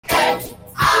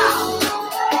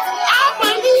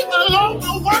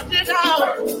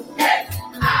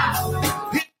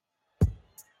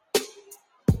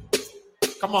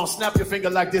Come on, snap your finger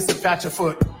like this and pat your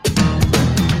foot.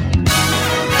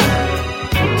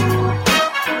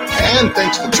 And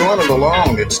thanks for joining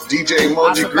along. It's DJ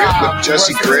Moji Grip with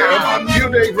Jesse Graham on New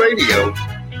Day Radio.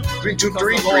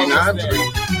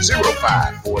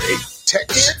 323-393-0548.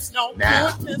 Text now.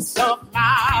 Goodness of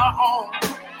my own,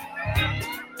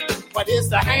 but it's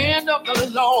the hand of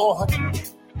the Lord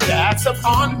that's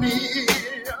upon me.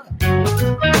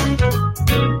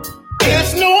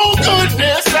 It's no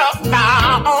goodness of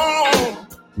my own,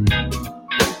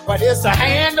 but it's the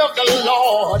hand of the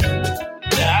Lord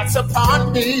that's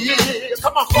upon me.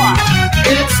 Come on, choir.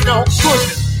 It's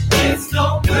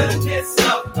no goodness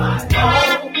of my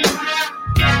own,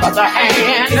 but the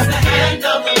hand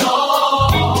of the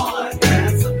Lord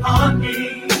that's upon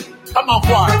me. Come on,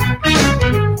 choir.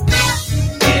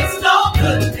 It's no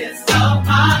goodness of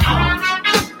my own.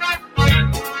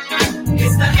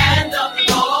 It's the hand of the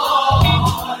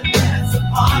Lord that's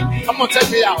upon me. Come on, take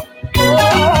me out.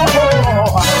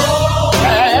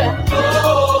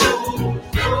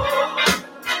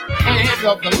 Hand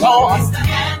of the Lord. It's the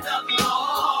hand of the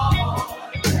Lord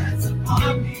that's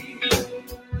upon me.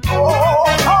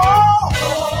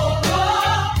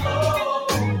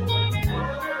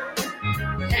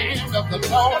 Hand of the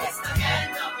Lord. It's the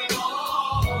hand of the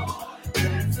Lord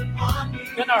that's upon me.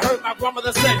 Then I heard my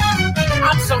grandmother say,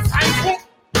 I'm so thankful.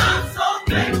 I'm so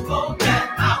thankful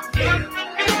that I'm here.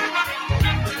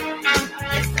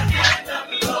 It's the hand of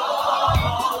the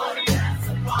Lord that's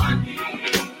upon me.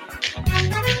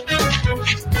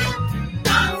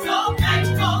 I'm so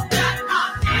thankful that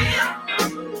I'm here.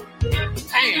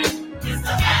 Hand. It's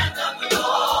the hand of the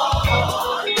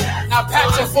Lord. Now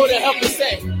pat your foot and help me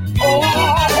say,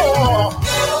 oh.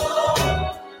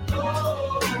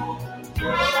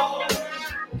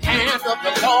 Hand of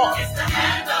the Lord. It's the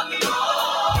hand of the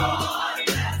Lord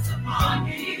that's upon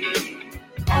me.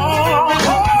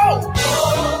 Oh.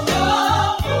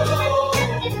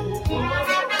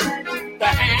 The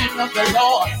hand of the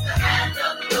Lord. It's the hand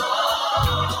of the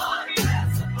Lord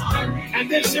that's upon me. And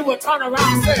then she would turn around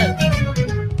and say,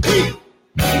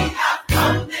 we have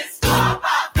come this far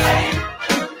by faith.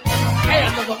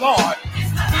 Hand of the Lord.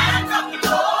 It's the hand of the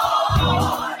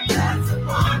Lord that's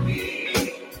upon me.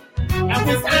 And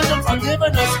we thank Him for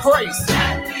giving us grace.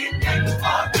 And we thank Him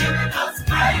for giving us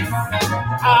grace.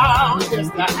 Oh, it's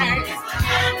the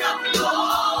hand of the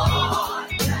Lord.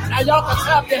 Now y'all can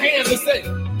clap your hands and say,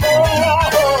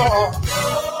 oh.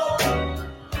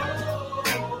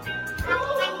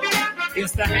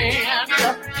 It's the hand of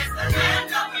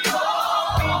the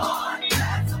Lord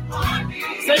that's upon me.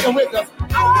 Sing it with us.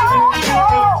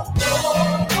 Oh.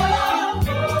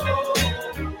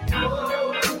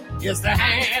 It's the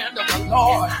hand of the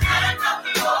Lord.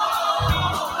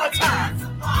 One time.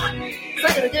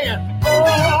 Sing it again. Oh.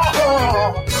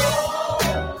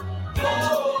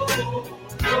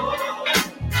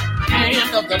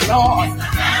 Hand of the Lord. It's the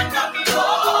hand of the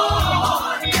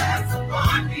Lord that's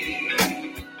upon me.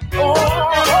 Oh.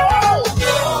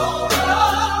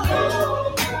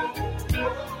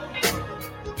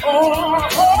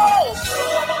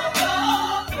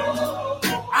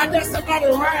 I just somebody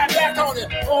ride back on it.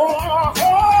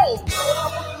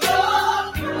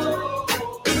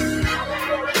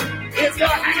 It's the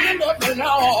hand of the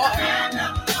Lord.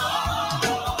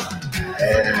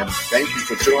 And thank you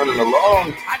for joining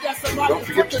along. Don't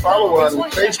forget to follow on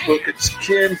Facebook. It's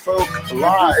Kinfolk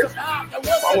Live.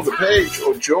 Follow the page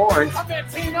or join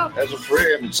as a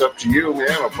friend. It's up to you,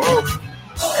 man, or both.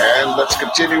 And let's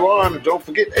continue on. And don't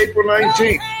forget April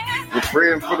 19th. We're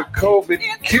praying for the COVID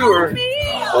cure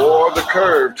or the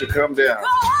curve to come down.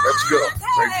 Let's go.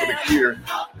 Pray for the cure.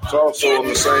 It's also on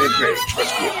the same page.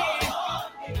 Let's go.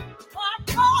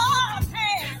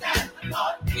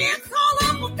 It's all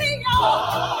over me,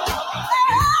 y'all.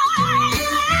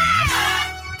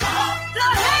 The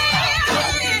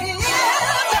hand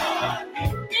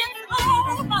is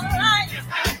all my life.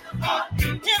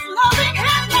 His loving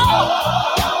hand,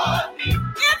 Lord.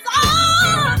 It's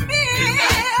on me.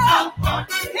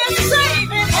 His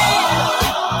saving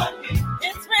hand.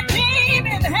 It's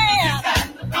redeeming hand.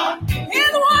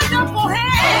 His wonderful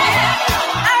hand.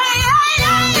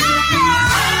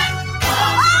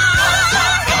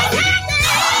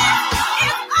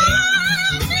 It's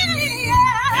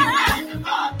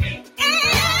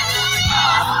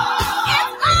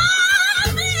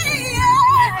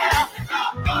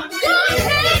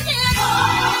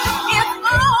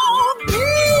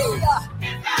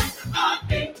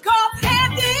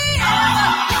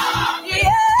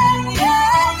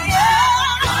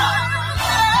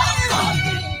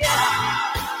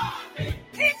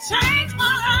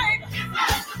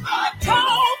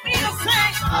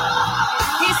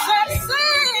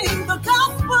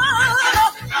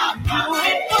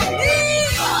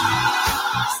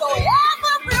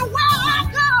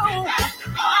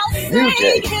New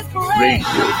Day Radio.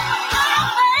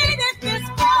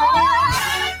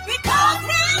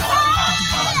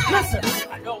 Listen,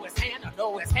 I know his hand, I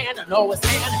know his hand, I know his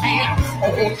hand.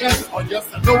 Oh yes,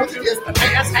 I know it is the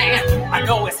man's hand. I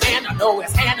know his hand, I know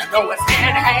his hand, I know his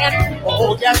hand.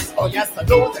 Oh yes, I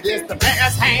know it is the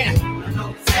man's hand. I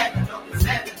know his hand, I know his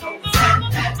hand, I know his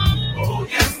hand. Oh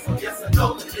yes, I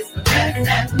know it is the man's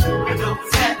hand. I know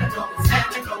his hand, I know his hand,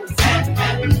 I know his hand.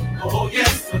 Oh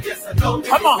yes, I know.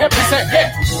 Come on, help me say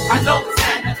it. I know his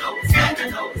hand, I know his hand, I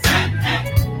know his hand.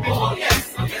 Oh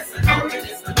yes, I know it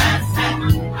is the man's hand. I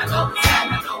know his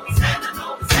hand, I know his hand, I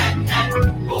know his hand.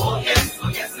 Oh yes, I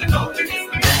know it is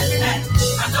the man's hand.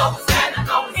 I know his hand, I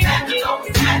know his hand, I know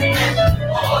his hand.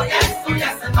 Oh yes,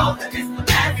 I know that it's the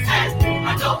man's hand. I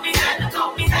know his hand, I know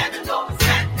his hand, I know his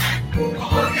hand. Oh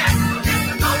yes, I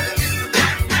know that it's the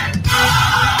man's hand.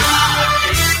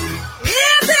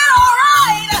 Is it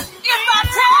alright if I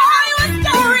tell you a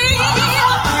story?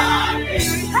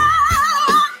 Oh,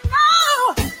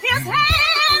 no, his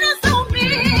hand is on me.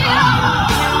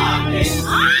 I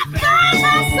found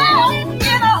myself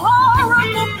in a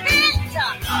horrible pit,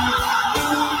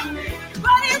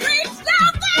 but he reached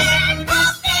out there and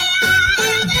put me out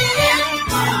of it.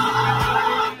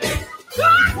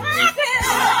 God had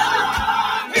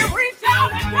it. He reached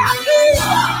out and got me.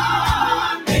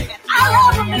 And I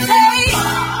love him today.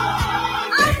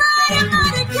 I'm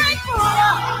mighty grateful.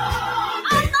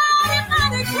 I'm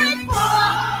mighty grateful.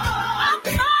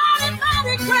 I'm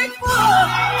mighty grateful.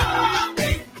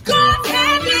 God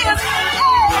can be a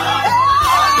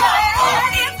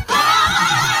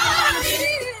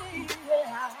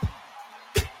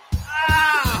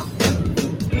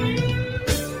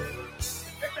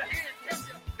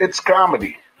It's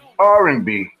comedy,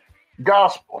 R&B,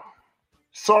 gospel,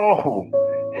 soul,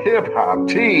 hip-hop,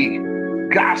 tea,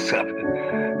 gossip.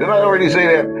 Did I already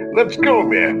say that? Let's go,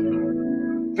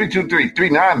 man.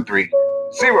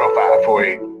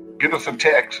 323-393-0548. Give us a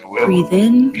text. We'll Breathe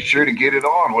in. be sure to get it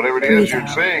on, whatever it is you're Breathe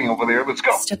out. saying over there. Let's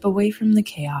go. Step away from the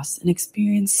chaos and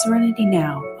experience Serenity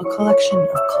Now, a collection of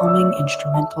calming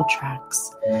instrumental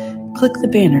tracks. Click the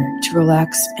banner to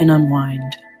relax and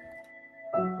unwind.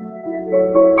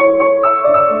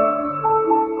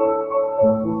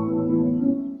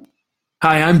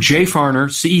 Hi, I'm Jay Farner,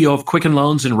 CEO of Quicken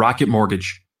Loans and Rocket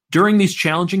Mortgage. During these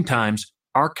challenging times,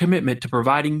 our commitment to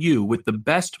providing you with the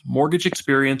best mortgage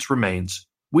experience remains.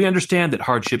 We understand that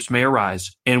hardships may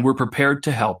arise, and we're prepared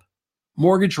to help.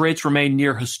 Mortgage rates remain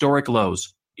near historic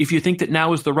lows. If you think that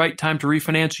now is the right time to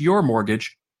refinance your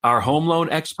mortgage, our home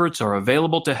loan experts are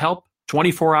available to help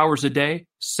 24 hours a day,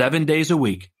 7 days a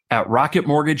week at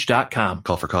rocketmortgage.com.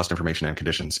 Call for cost information and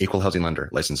conditions. Equal housing lender.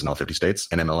 Licensed in all 50 states.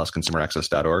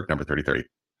 NMLSconsumeraccess.org, number 3030.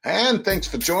 And thanks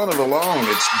for joining along.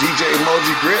 It's DJ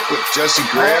Emoji Grit with Jesse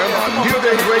Graham on New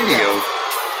Day Radio.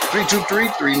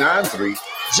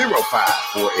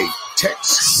 323-393-0548.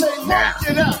 Text Say now. work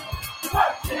it out.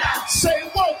 Work it out. Say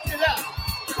work it out.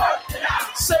 Work it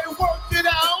out. Say work it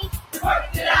out.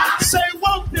 Work it out. Say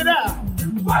work it out.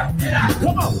 Work it out.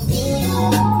 Come on.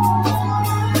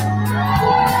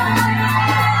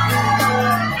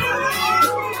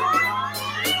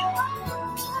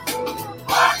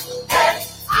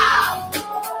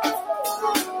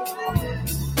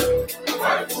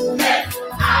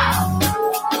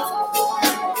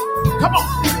 Come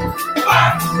on.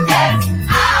 Work it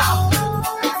out.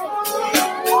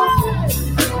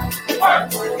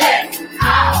 Work it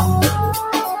out.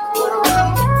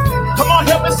 Come on,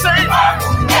 help me say work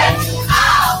it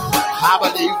out. I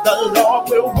believe the Lord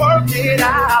will work it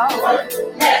out. Work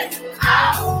it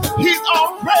out. He's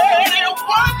already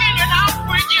working it out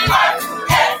for you. Work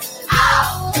it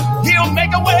out. He'll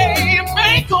make a way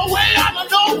out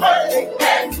of no way. Work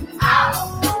it out.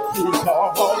 He's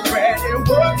already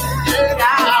working it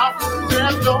out.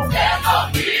 There's no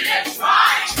need to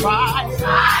try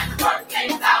to work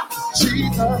things out.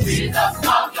 Jesus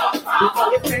knows your problem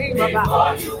before you came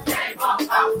about.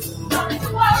 Don't you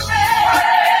worry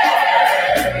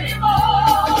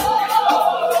anymore.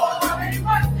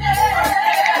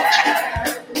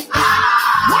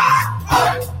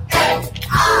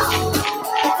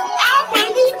 I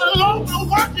believe the Lord will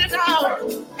work it out.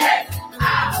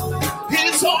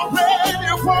 He's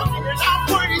already working it out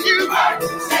for you.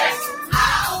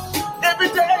 Every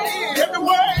day, every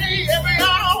way, every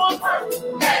hour.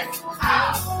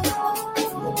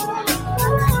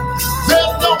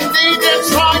 There's no need in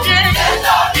trying. There's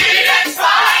no need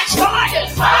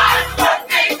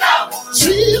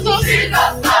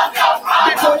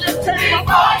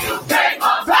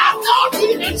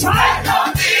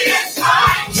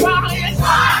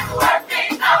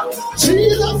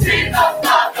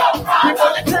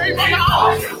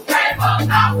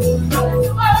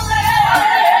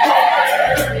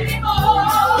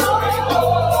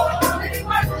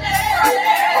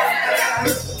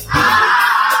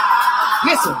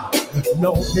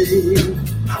no need.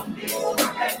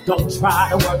 Don't try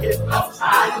to work it.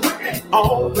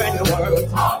 Already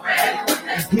worked.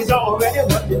 He's already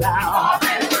worked it out.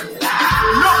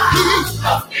 No need.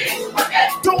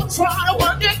 Don't try to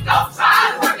work it.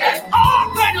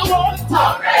 Already worked.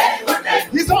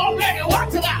 He's already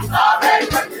worked it out.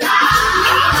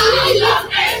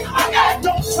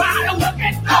 Don't try to work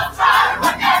it.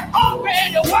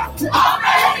 Already worked it.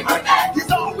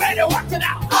 He's already worked it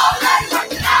out. Already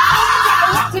worked it out.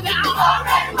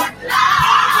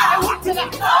 Already worked it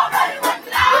out.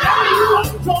 Whatever you want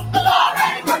from the Lord.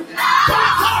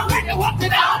 God's already worked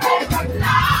it out.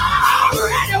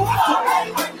 Already worked it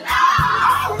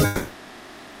out.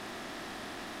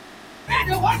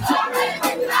 Already worked it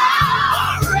out.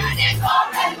 Already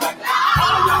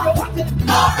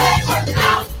worked it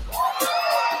out.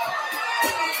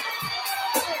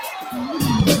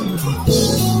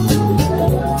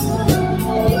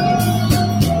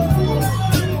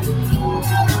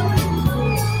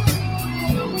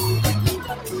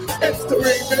 It's the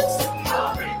remix.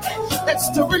 It's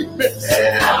the remix.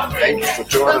 And thank you for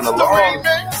joining along.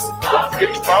 Don't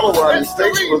forget to follow on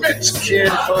Facebook. It's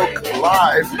Kinfolk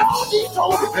Live.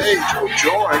 Follow the page or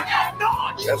join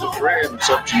as a friend. It's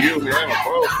up to you, man, or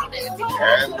both.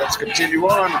 And let's continue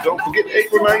on. And don't forget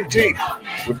April 19th.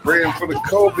 We're praying for the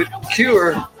COVID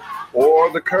cure or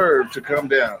the curve to come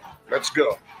down. Let's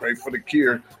go. Pray for the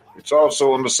cure. It's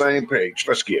also on the same page.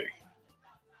 Let's get it.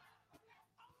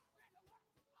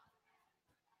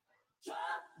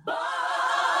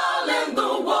 Ball in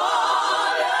the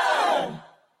water.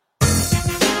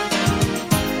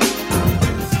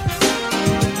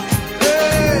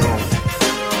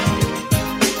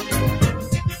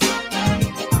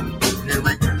 Here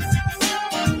we go.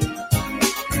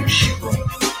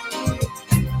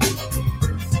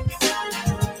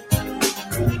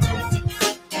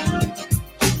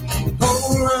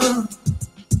 Hold on.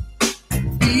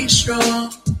 Be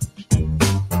strong.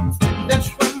 That's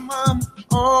what Mom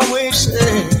always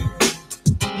said.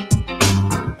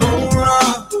 Hold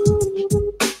on.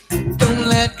 Don't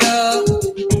let go.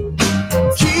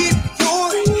 Keep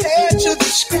your head to the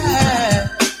sky.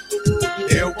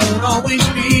 There won't always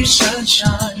be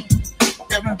sunshine.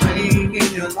 Every rain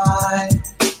in your life.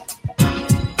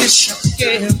 It's a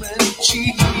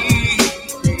guarantee.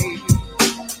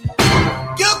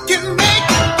 You can make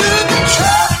it through the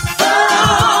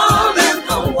trouble in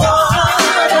the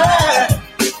water.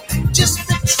 Just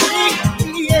between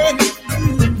me and you.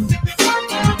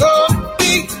 Gonna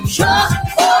be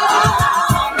trouble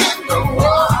in the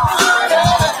water.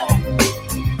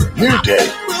 New Day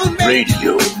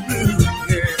Radio.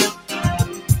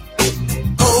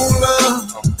 Hold on.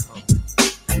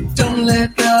 Don't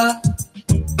let go.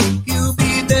 You'll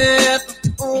be there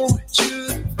before you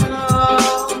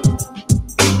know.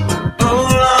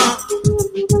 Hold on.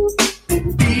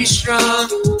 Be strong.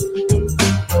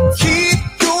 Keep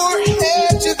your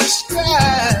head to the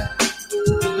sky.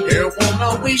 There won't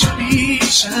always be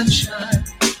sunshine.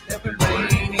 Every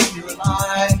rain in your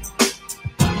life.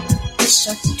 It's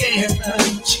a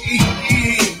guarantee.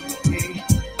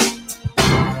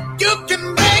 You can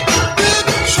make it through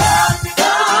the trouble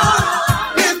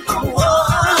in the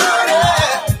water.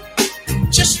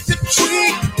 Just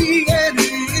between me and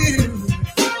you.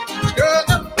 It's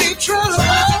gonna be trouble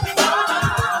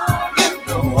in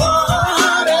the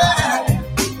water.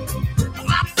 I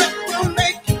bet we'll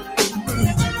make it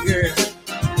through, yeah.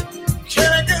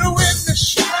 Can I get a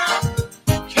witness? Can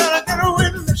I get a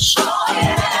witness?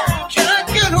 Can I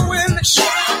get a witness?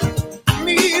 I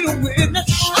need a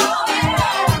witness. I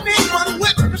need one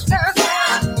witness that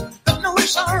know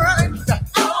it's all right.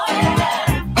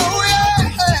 Oh yeah,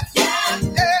 yeah.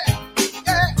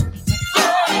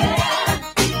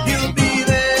 You'll be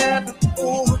there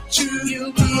before you.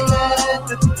 You'll be there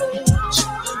before you.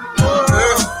 Oh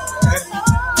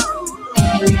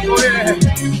yeah.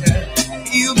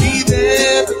 You'll be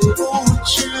there before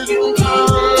you. You'll be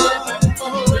there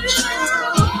before you.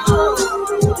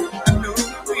 I know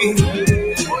we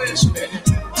always been.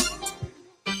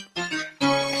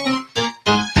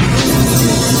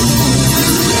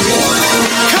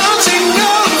 Counting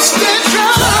notes, get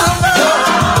trouble.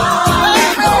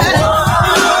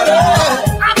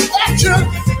 I bet you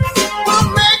will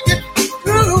make it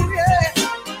through, yeah.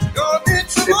 You'll be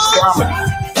It's comedy,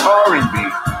 R&B,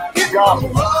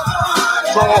 gospel,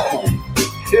 soul,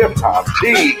 hip-hop,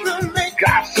 tea,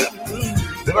 gossip.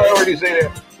 Did I already say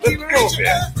that? Let's go,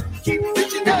 man.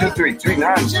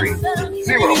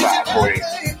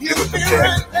 223-393-0548. Give us a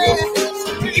text.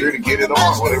 We'll be sure to get it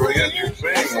on, whatever it is you're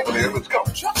saying over there. Let's go.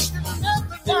 Trust in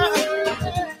another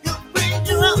guy. You'll bring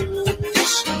you out.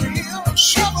 It's real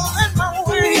trouble in my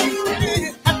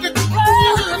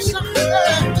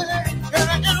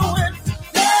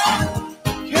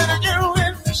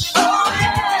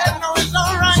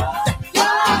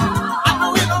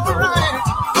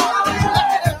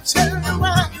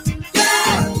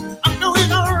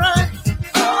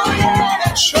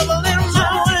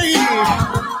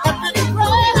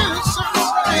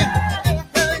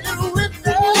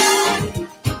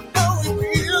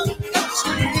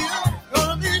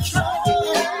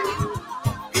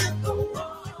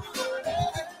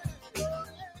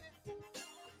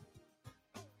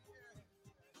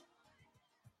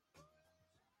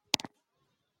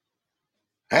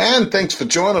And thanks for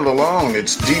joining along.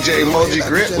 It's DJ Emoji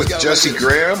Grit with Jesse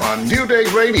Graham on New Day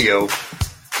Radio.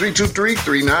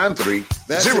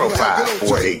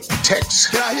 323-393-0548.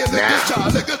 Text Can I hear the now.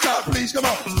 guitar? The guitar, please. Come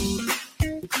on.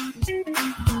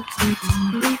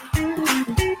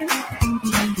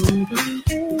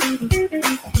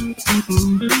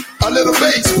 A little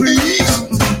bass, please.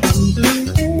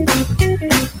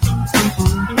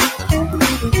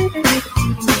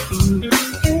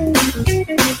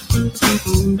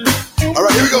 All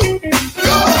right, here we go.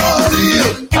 God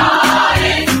is. God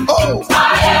is. Oh.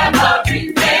 My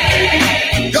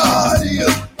everything. God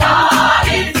is. God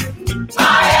is.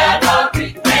 My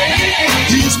everything.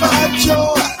 He's my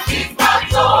joy. He's my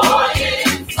joy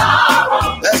in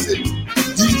sorrow. That's it.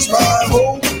 He's my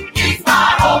hope. He's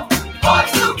my hope for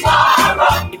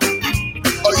tomorrow.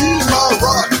 Oh, he's my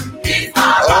rock. He's my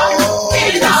rock. Oh,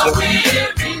 he's yes, a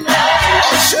weary land. A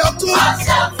shelter. A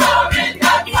shelter in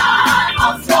the time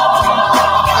of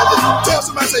storm. And then tell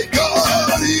somebody, say,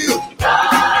 God is.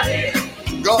 God is.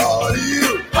 God is.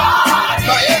 God is.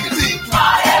 My everything.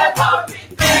 My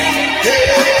everything. Hey,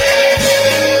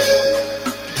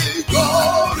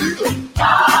 God is.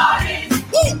 God is.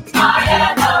 Woo. My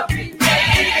everything.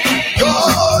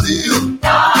 God is.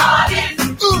 God is.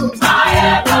 My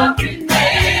everything.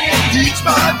 He's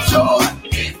my joy.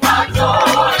 He's my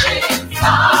joy in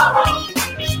sorrow.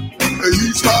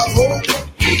 He's my hope.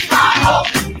 He's my hope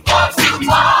for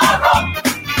tomorrow.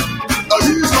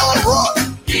 He's my rock.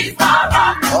 He's my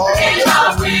rock. Oh, he's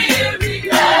my weary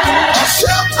land. A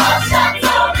shelter. A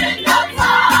shelter in the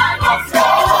time of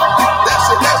storm. That's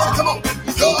it. Come on.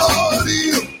 God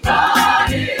is.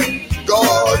 God is.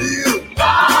 God is.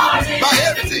 God is. My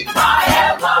everything. My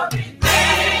everything.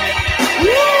 Woo!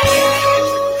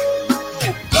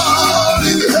 God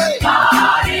is. Hey.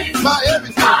 God is. My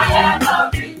everything. My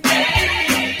everything.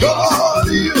 God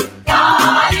is.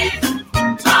 God is.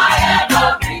 My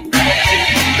everything.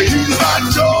 He's my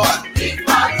joy. He's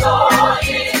my joy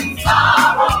in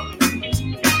sorrow.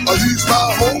 He's my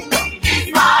hope. He's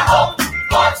my hope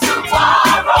for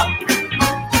tomorrow.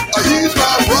 He's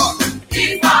my rock.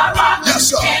 He's my rock. Yes,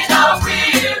 sir. In a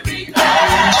weary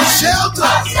land. A shelter. A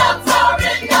shelter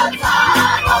in the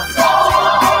time of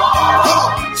storm. Come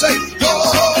on, say,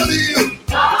 God is.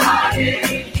 God is.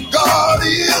 God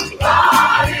is.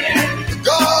 God is.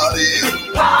 God is.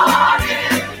 God is.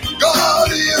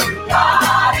 God is.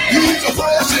 God is. He's a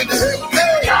voice in the hill.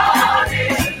 Hey. God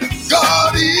is.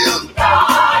 God is.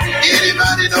 God is.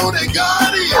 Anybody know that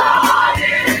God is? God is.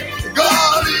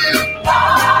 God is.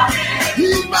 God is.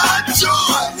 He's my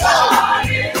joy. God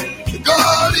is.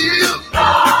 God is.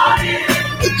 God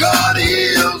is. God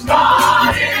is.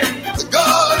 God is.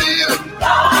 God is.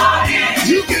 God is.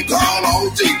 You can call on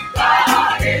Jesus.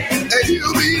 God is. And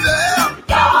he'll be there.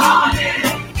 God is.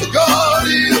 God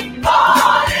is.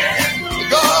 God is.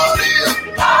 God is.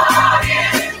 God is.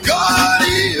 God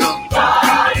is.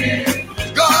 God is. God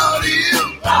is. God is.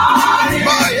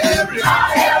 My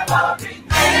everything.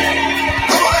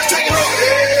 Come on, let's take it over.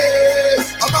 Hey,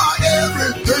 my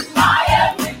everything. My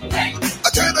everything. I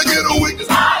cannot get a witness.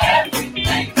 My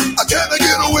everything. I cannot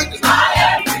get a witness. My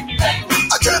everything.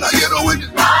 I cannot get a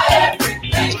witness. My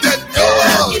everything. That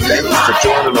God is. Thanks for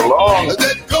joining along.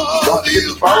 That God Don't forget to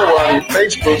is. follow on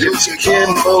Facebook. It's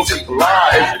Kinfolk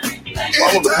Live.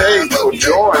 Follow the page or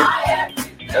join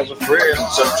as a friend.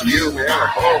 It's up to you, man,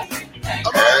 or both.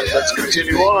 And let's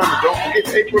continue on. Don't forget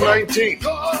April 19th.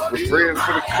 We're praying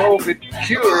for the COVID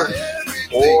cure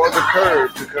or the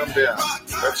curve to come down.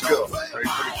 Let's go. Pray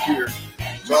for the cure.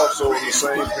 It's also on the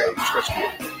same page. Let's go.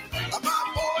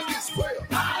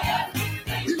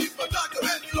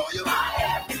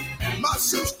 My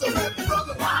sister and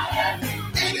brother.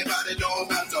 Anybody know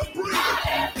him as a breeder?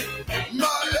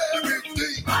 My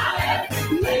everything.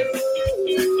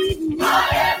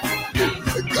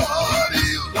 God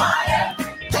is.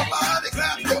 Somebody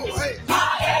clap your hands.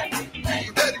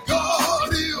 That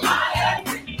God is.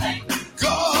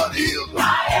 God is.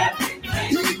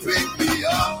 He picked me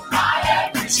up.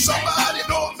 Somebody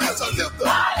know him as a lifter.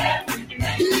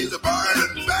 He's a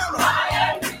burning barrel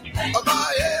of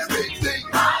my everything.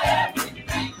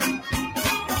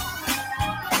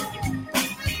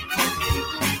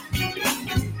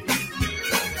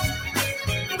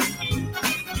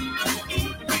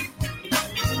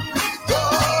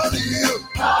 God is.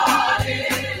 God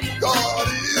is. God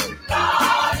is.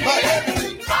 My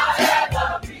everything.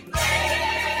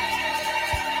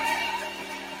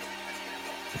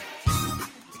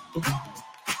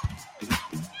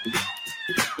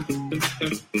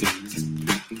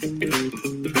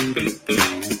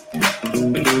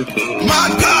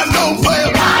 My God, no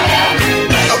player.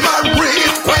 My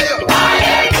red player.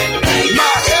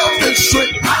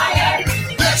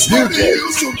 what it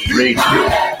is to me.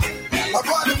 My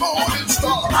body morning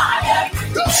star.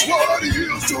 That's what it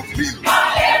is to me.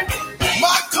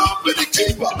 My company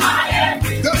keeper.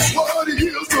 That's what it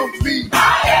is to me.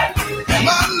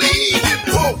 My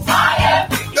leading post.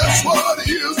 That's what it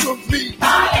is to me.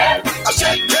 I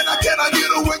said, can I get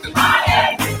a witness?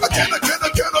 Can I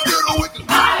get a witness?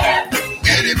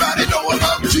 Anybody know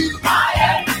about Jesus?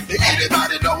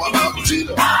 Anybody know about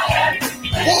Jesus?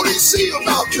 Won't he see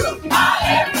about you?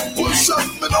 Put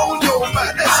something on your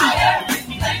mind. That's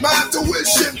it. My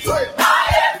tuition prayer.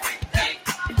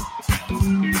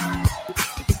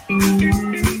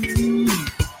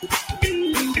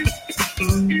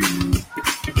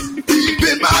 He's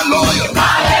been my lawyer.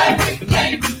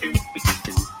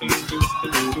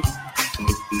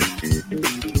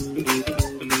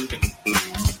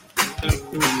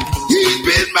 He's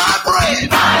been my friend.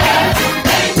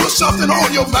 Put something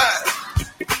on your mind.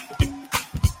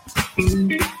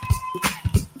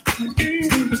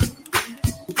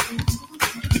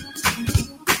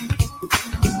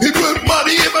 He put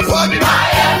money in my pocket,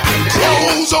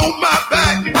 clothes on my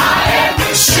back,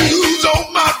 shoes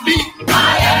on my feet.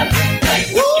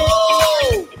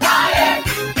 Woo!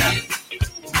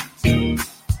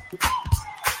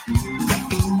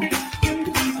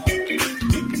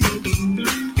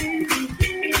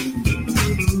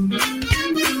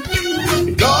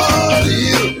 God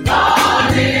is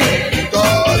my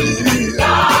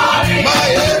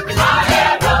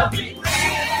everything.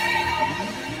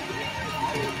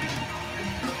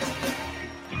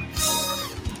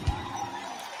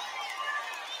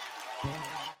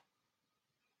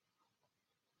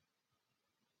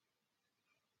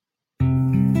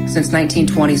 Since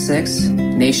 1926,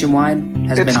 Nationwide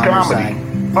has It's been on our comedy,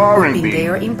 side. R&B, Being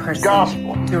there in person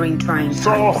gospel, during trying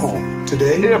soul, times.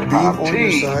 Today, being hip-hop, on your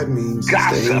tea, side means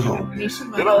gossip. staying home.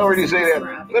 Did I already say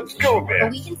that? Let's go, But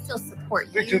man. we can still support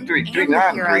you 323-393-0548. and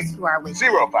the heroes who are with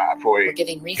you. We're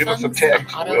giving Give us a refunds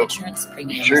text. on auto We'll insurance be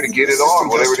premiums. sure to get it on,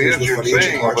 whatever it is you're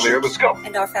saying over there. Let's go.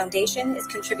 And our foundation is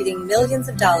contributing millions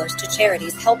of dollars to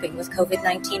charities helping with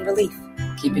COVID-19 relief.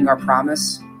 Keeping our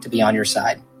promise to be on your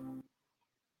side.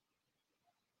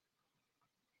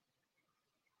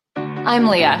 I'm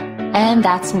Leah, and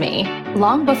that's me.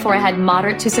 Long before I had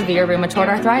moderate to severe rheumatoid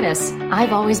arthritis,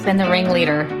 I've always been the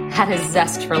ringleader, had a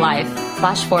zest for life.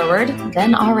 Flash forward,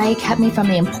 then RA kept me from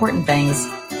the important things.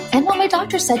 And what my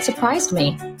doctor said surprised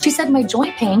me. She said my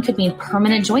joint pain could mean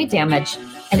permanent joint damage.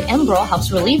 And Enbrel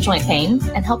helps relieve joint pain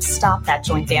and helps stop that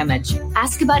joint damage.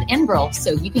 Ask about Enbrel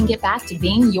so you can get back to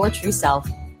being your true self.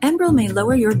 Enbrel may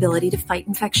lower your ability to fight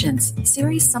infections.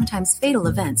 Serious, sometimes fatal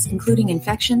events, including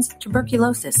infections,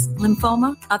 tuberculosis,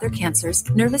 lymphoma, other cancers,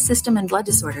 nervous system and blood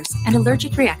disorders, and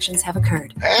allergic reactions have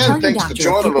occurred. And thanks for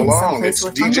joining along. It's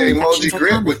DJ Emoji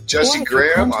Grip with Jesse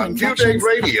Graham on New Day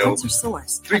Radio.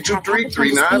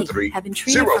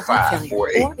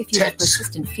 323-393-0548.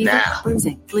 Text now.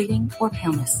 Bruising, bleeding, or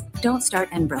paleness. Don't start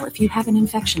Enbrel if you have an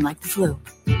infection like the flu.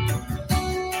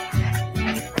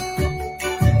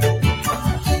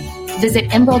 Visit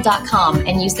Enbrel.com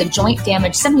and use the Joint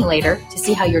Damage Simulator to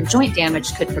see how your joint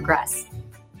damage could progress.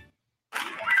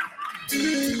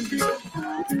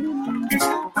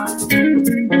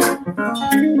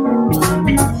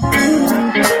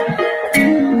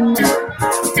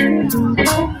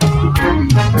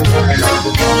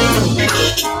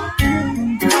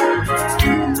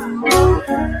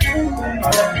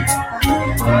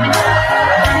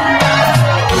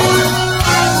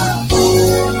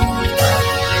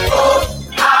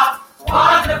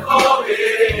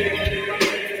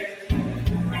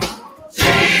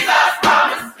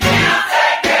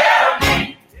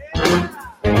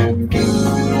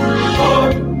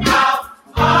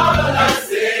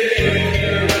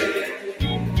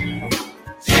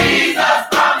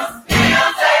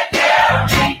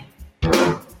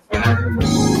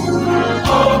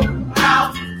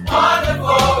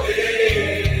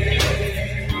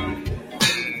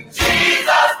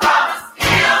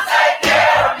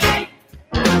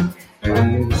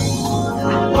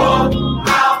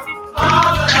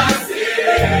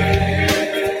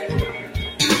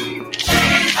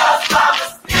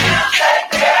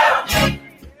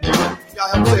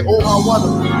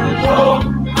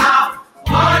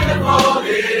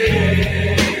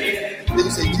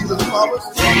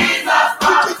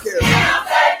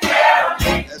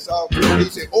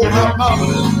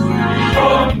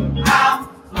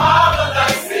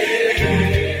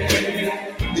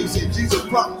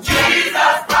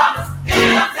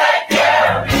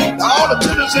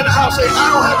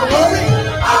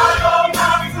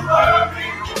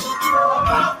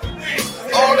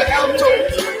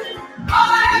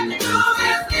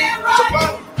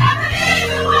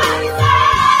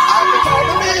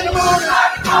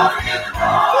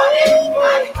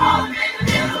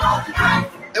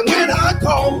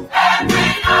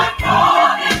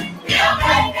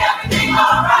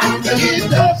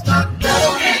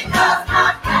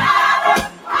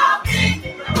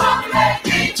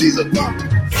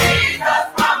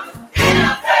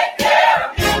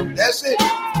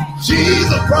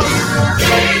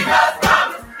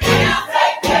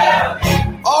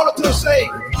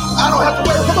 I don't have to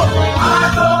worry. Come on.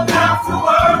 I don't have to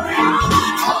worry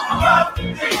about the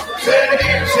things. Say it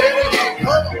again. Say it again. Come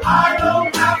on. I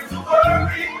don't have to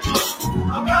worry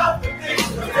about the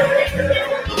things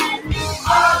ahead.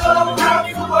 I don't have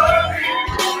to worry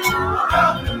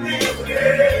about the things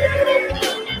ahead.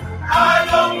 I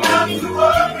don't have to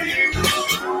worry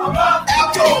about the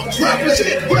things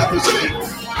ahead. Represent.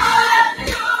 All I have to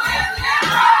do is get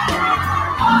right.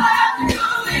 All I have to do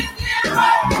is get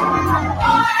right.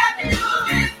 All I have to do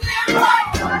is get right.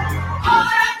 All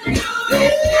I have to do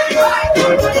is get right.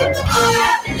 All I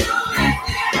have to do is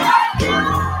get right.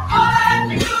 All I have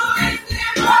to do is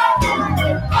get right.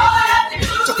 All I have to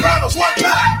do is Sopranos one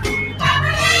time.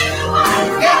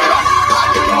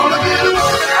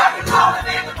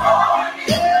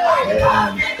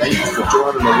 Thank you for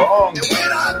joining along.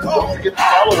 Don't forget to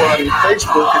follow on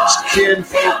Facebook. It's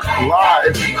Kinfolk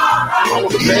Live. Follow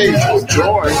the page or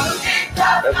join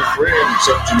as a friend. It's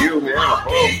up to you, man.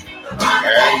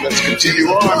 And let's continue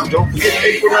on. Don't forget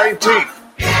April 19th.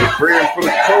 We're praying for the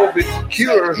COVID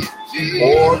cure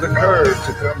or the curve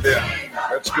to come down.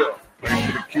 Let's go. Pray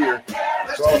for the cure.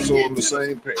 It's also on the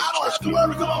same page. Let's go. I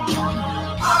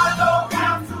don't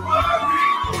have to worry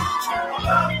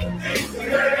about the things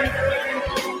ahead.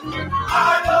 I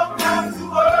don't have to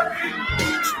worry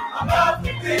about the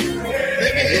things ahead.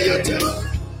 Let me hear you tell them.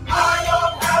 I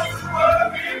don't have to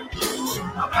worry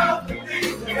about the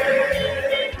things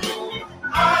ahead.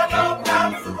 I don't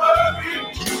have to worry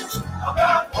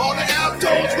about all the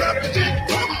outdoors represent.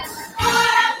 Come on. All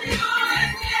I have to do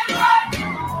is get right.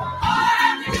 All I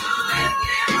have to do is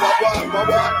get right.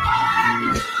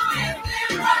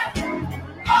 What?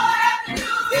 All I have to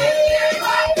do is get right. All I have to do is get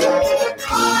right.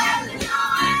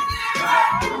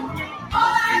 All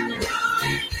I have to do is get right. All I have to do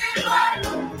is get right.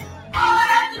 All I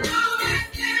have to do is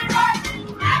get right.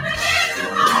 I believe in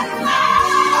my life.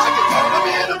 I can call them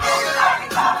in the morning. I can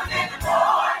call them in the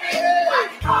morning. I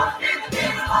can call them in the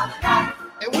middle of the night.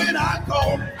 And when I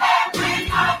call him,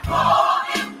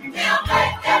 he'll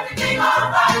make everything all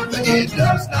right. But it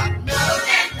does not matter.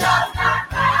 It does not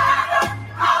matter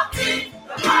how deep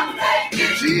the rock may be.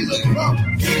 Jesus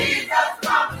promised. Jesus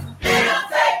promised. He'll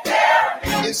take care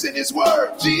of it. It's in His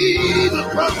Word. Jesus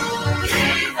promised.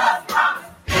 Jesus promised.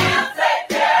 He'll take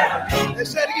care of it. Let's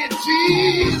say it again.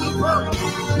 Jesus promised.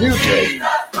 New Day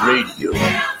Radio.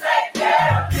 He'll take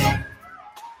care of it.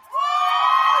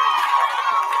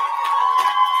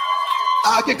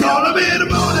 I can call him in the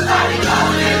morning. I can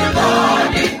call him in the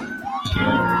morning.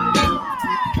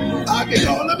 I can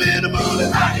call him in the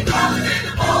morning. I can call him in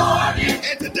the morning.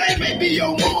 And today may be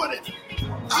your morning.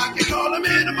 I can call him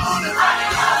in the morning. I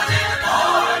can call him in the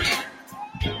morning.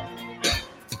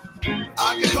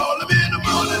 I can call him in the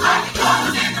morning. I can call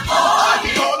him in the morning. I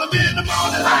can call him in the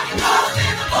morning. I can call him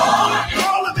in the morning.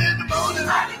 Call him in the morning.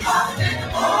 I can call him in the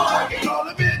morning. I can call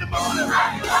him in the morning. I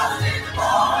can call him in the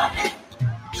morning.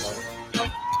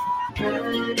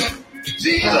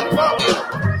 Jesus promised.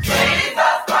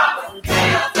 Jesus promised.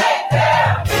 He'll take care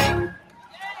of it.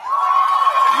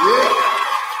 Yeah.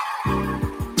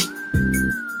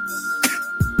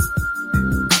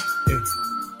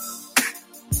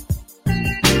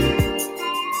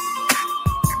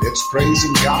 It's Praise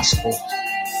and Gospel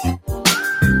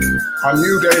on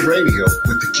New Day Radio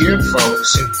with the Kid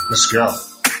folks. Let's go.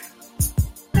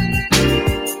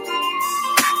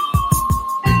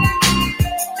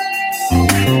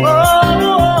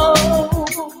 Oh,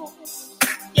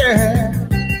 yeah.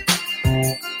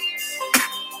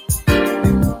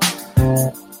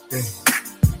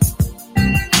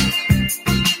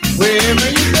 Wherever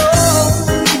you go,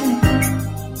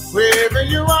 wherever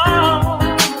you are,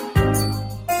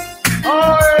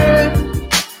 always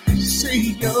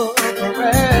see your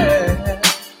breath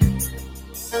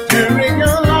during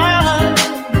your life,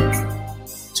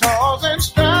 toss and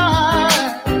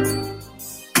strive.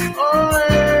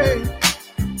 Always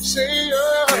see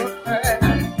your breath.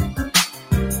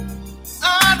 I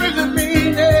really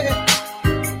mean it,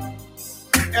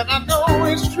 and I know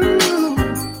it's true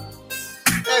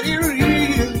that He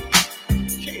really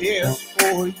cares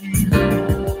for you.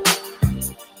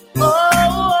 Oh,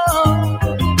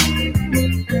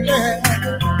 yeah.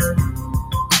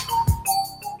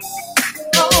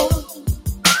 Oh,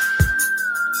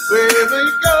 wherever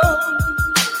you go.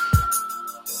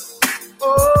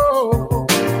 Oh,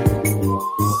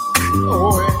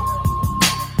 oh, yeah.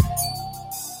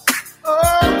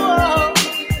 Oh,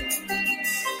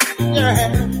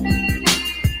 yeah.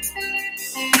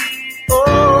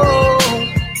 Oh,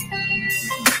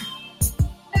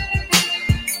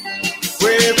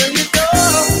 wherever you go,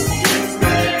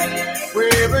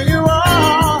 wherever you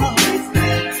are,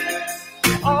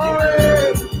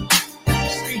 always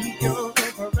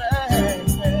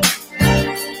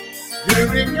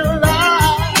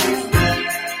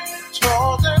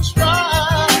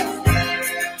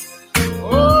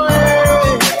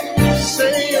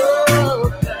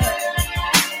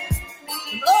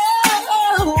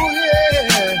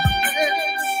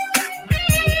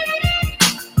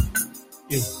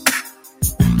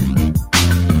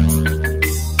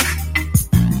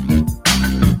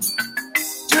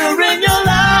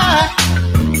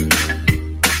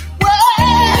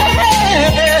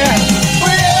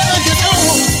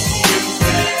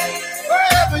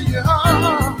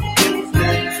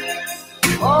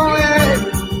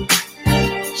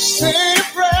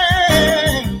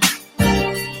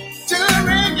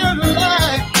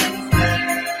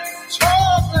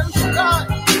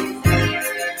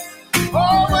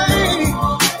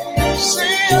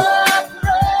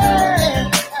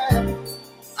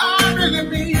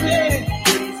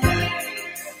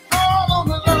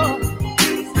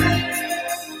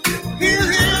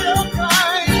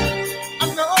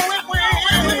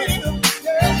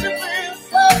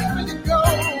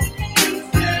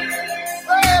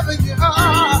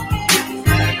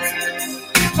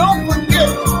don't forget,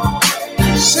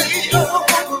 say your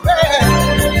prayer.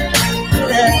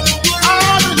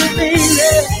 All of the things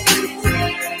that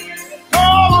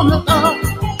call on the Lord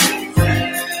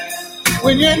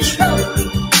when you're in trouble,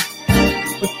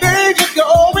 but things are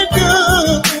going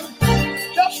good.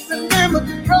 Just remember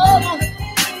the trouble,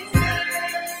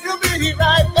 you'll be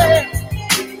right there.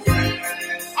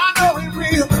 I know it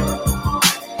will.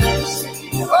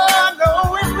 Oh, I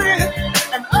know it will.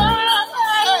 And call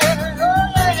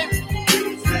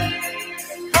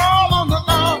on the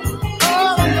Lord,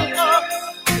 call on the Lord.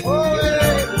 Oh,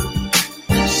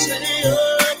 yeah. Say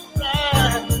your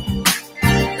prayer.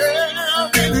 Yeah,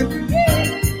 baby.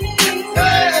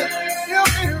 Yeah,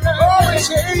 you'll be right. Oh,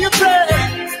 say your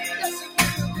prayer.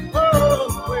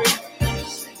 Oh, wait.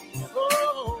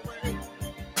 Oh, wait.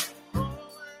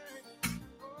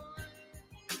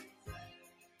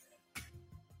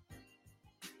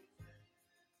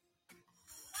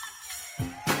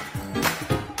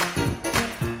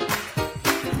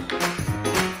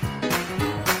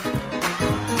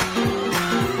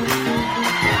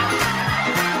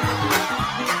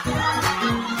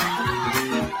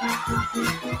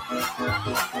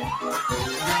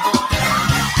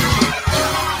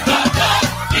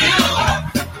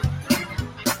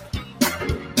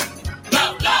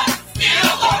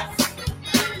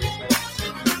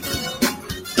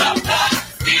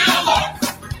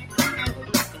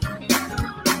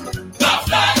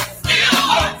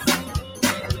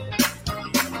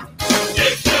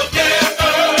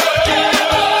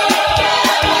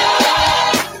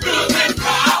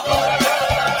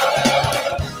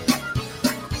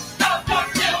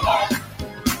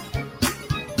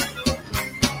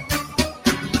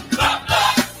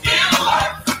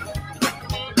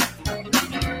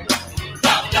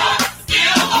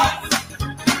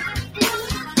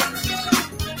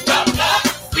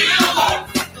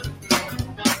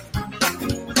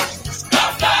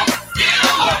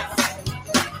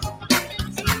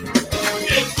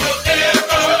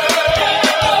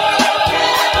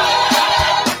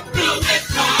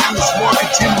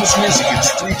 Music,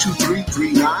 it's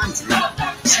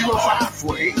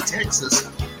 323-393-0548. Text us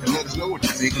and let us know what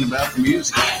you're thinking about the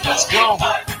music. Let's go.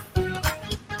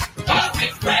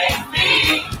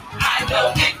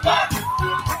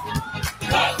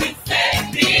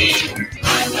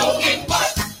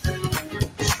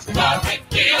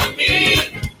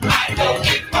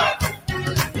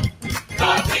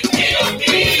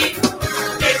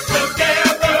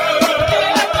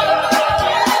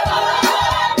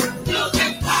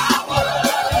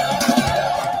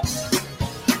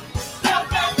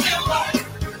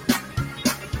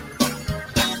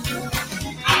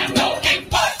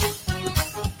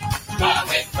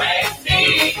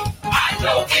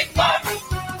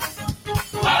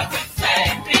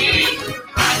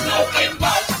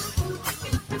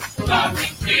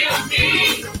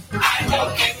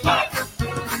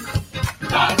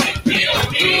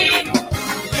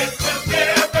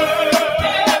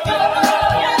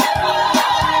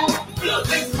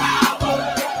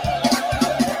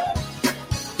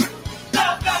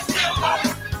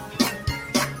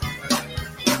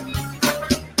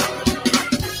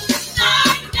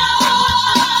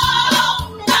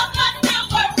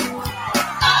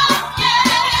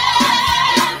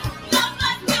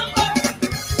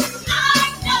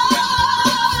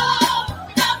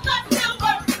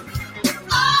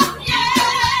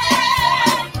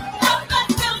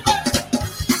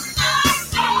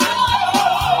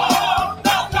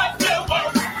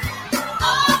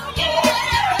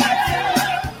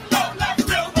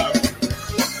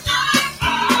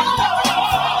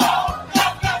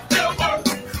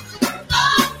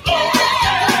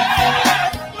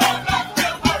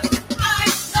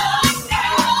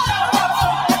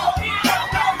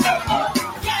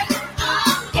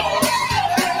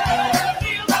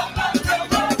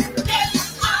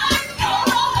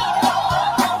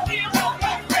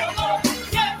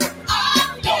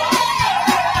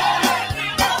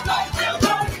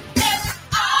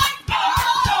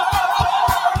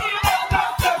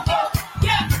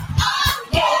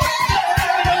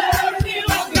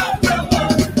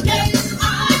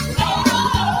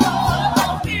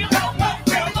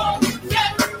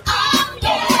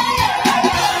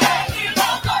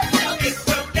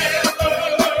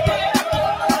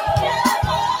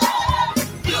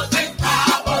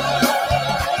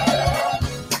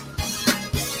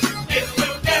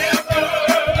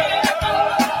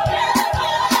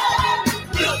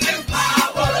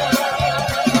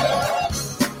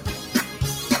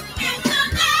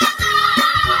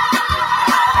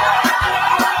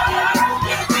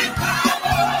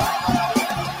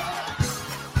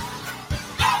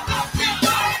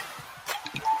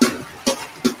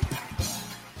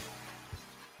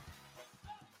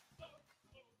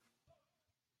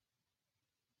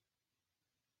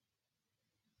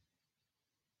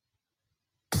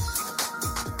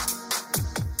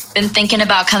 Been thinking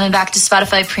about coming back to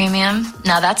Spotify Premium?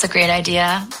 Now that's a great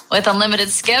idea. With unlimited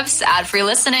skips, ad-free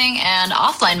listening, and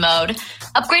offline mode,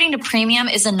 upgrading to Premium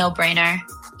is a no-brainer.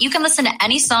 You can listen to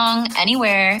any song,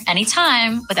 anywhere,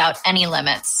 anytime, without any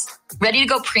limits. Ready to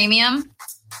go Premium?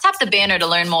 Tap the banner to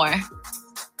learn more.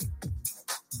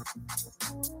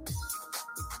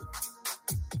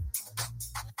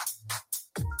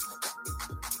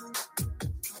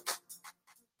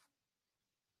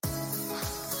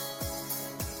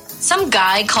 Some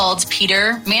guy called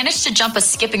Peter managed to jump a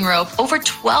skipping rope over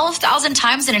 12,000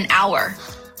 times in an hour.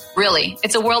 Really,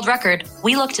 it's a world record.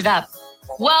 We looked it up.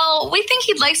 Well, we think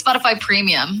he'd like Spotify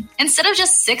Premium. Instead of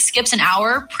just 6 skips an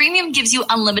hour, Premium gives you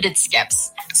unlimited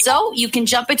skips. So you can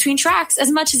jump between tracks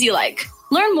as much as you like.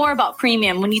 Learn more about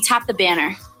Premium when you tap the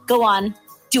banner. Go on,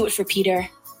 do it for Peter.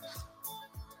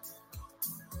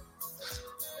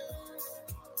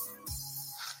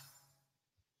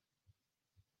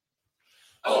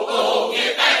 Oh, oh,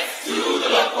 give thanks to the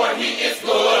Lord, for he is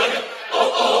good.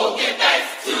 Oh, oh, give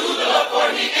thanks to the Lord,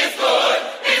 for he is good.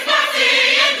 His mercy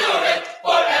endureth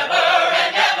forever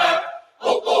and ever.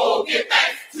 Oh, oh, give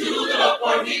thanks to the Lord,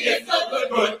 for he is so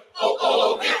good, good. Oh,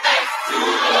 oh, give thanks to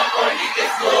the Lord, for he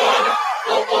is good.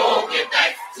 Oh, oh, give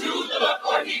thanks to the Lord,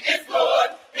 for he is good.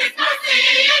 His mercy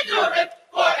endureth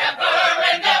forever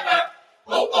and ever.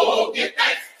 Oh, oh, give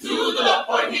thanks to the Lord,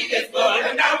 for he is good.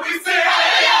 And now we say,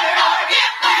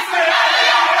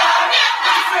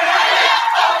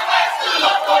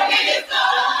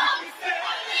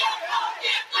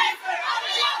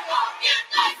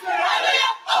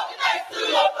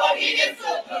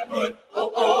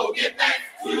 oh, oh, give thanks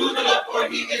to the Lord, for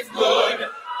he is good.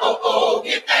 Oh, oh,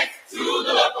 give thanks to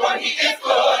the Lord, for he is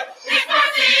good. His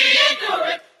mercy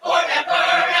endureth forever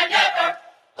and ever.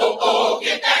 Oh, oh,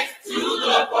 give thanks to the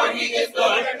Lord, for he is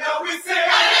good. And now we say,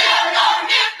 hallelujah,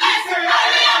 give thanks,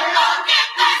 hallelujah, give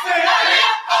thanks,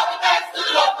 hallelujah, oh, thanks to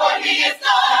the Lord, for he is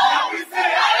good. Now we say,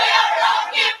 hallelujah,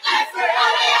 give thanks,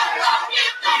 hallelujah,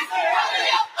 give thanks,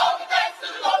 hallelujah, oh, thanks to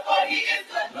the Lord, for he is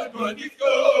good. Good, he's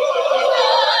good.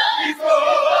 He's good.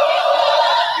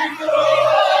 He's good.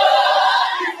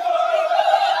 He's good.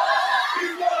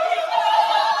 He's good.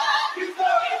 He's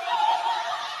good.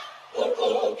 Oh,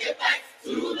 oh, give thanks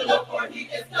to the Lord, for he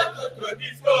is good. Good,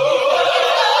 he's good.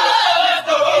 He's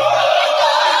good.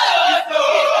 He's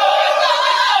good.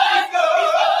 He's good.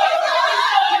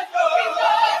 He's good.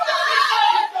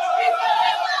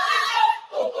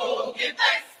 Oh, oh, give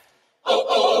thanks. Oh,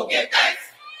 oh, give thanks.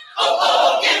 Oh,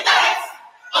 oh, give thanks.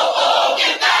 Oh, oh,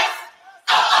 give thanks.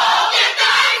 Oh, oh, give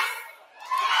thanks.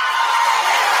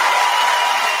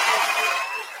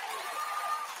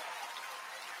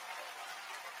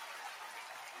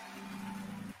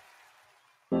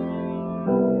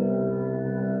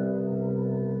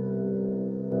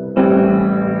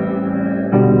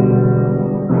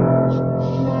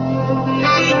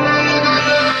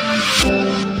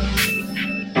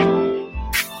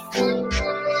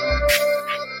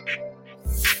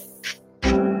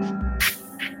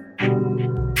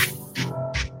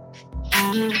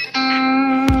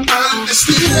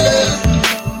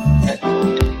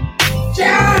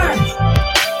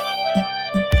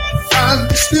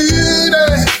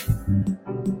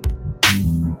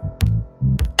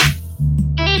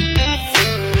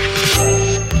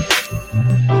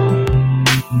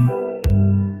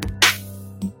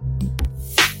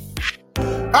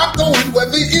 I'm going where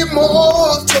the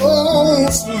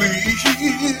immortals live.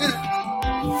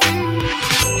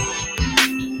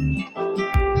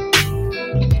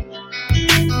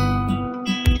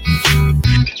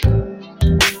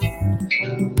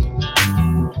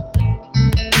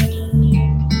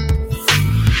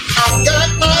 I've got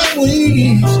my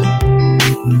wings.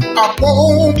 I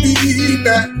won't be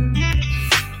back.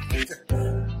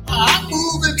 I'm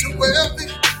moving to where the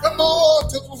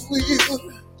immortals live.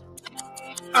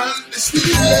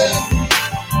 Undisputed.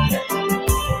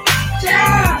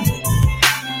 Yeah.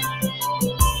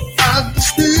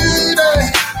 Undisputed.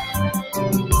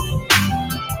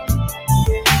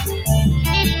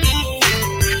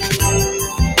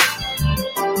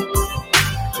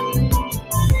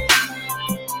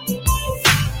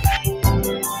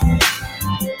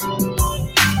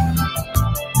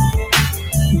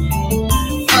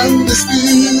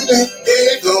 Undisputed.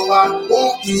 Though I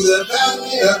walk through the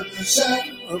valley of the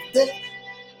shadow of death,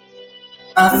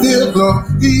 I feel no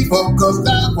evil, cause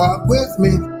thou art with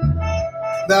me.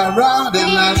 Thy rod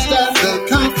and thy staff that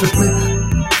comfort me.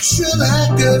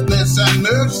 Surely goodness and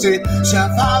mercy shall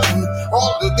follow me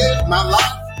all the days of my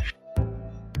life.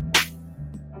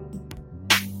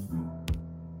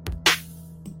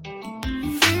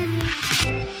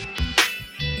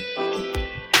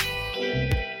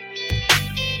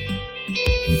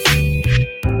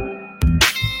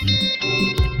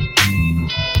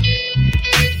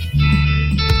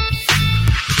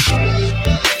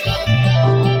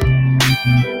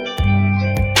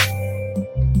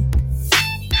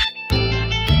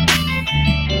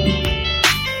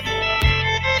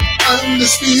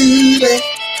 undisputed.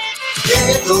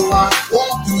 Yeah, though I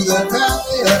walk through the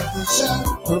valley of the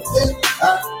shadow of death, I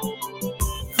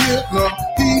fear no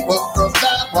evil, 'cause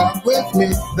thou art with me.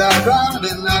 Thy rod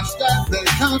and thy staff, they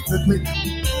comfort me.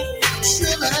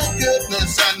 Surely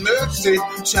goodness and mercy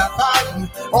shall follow me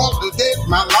all the days of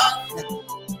my life.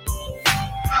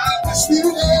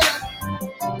 Undisputed.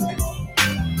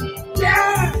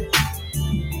 Yeah.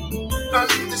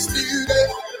 Undisputed.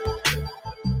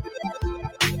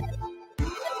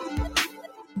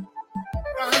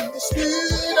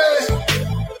 Undisputed.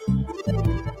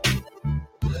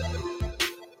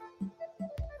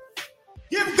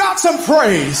 Give God some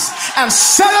praise and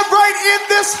celebrate in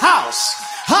this house.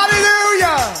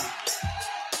 Hallelujah.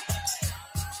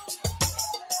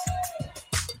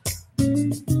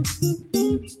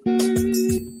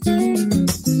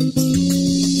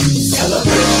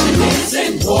 Celebration is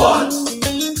important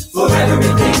for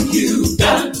everything you've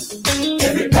done,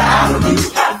 every battle you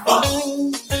have fought,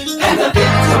 and the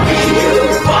victory you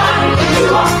won. You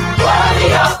are worthy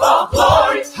of all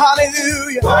glory.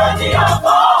 Hallelujah. Worthy of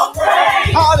all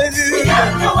praise. Hallelujah. We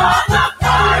have no other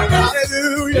kind.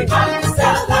 Hallelujah.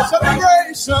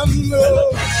 Celebration.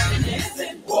 Celebration. Is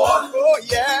important. Oh,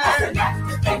 yeah. As an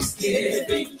act of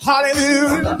thanksgiving. Hallelujah.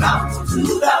 From the mountain to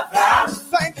the valley.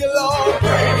 Thank you, Lord.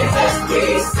 Praises we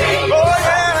sing. Oh,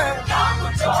 yeah. Come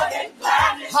with joy and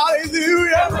gladness.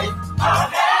 Hallelujah. With our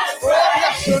hands oh,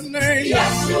 bless your name.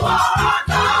 Yes, you are our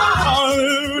God.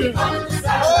 Hallelujah.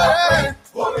 Oh, yeah.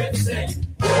 For it's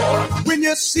important. When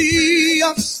you see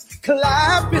us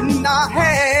clapping our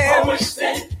hands,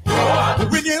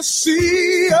 when you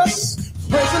see us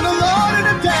praising the Lord in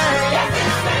the day,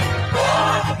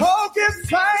 oh, give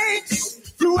thanks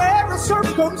through every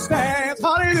circumstance.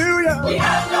 Hallelujah. We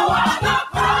have no other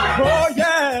pride. Oh,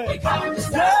 yeah.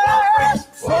 Yes,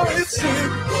 for it's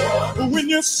when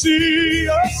you see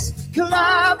us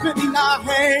clapping our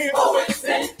hands, oh, it's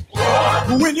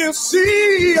when you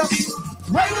see us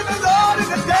praising the Lord in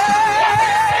the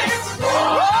day.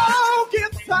 Oh,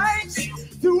 give thanks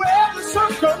through every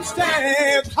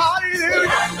circumstance.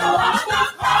 Hallelujah.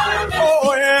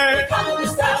 Oh, yeah.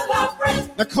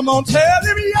 Now come on, tell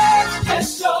him yes.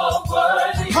 Yes, you're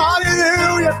worthy.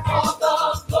 Hallelujah. All the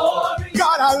glory.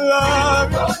 God, I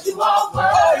love you. Lord, you are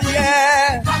worthy. Oh,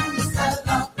 yeah.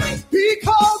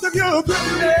 Because of your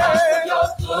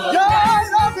goodness, your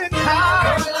loving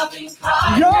kind,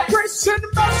 your grace and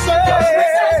mercy.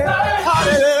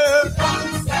 Hallelujah.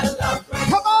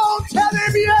 Come on, tell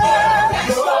him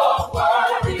yes.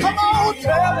 Come on,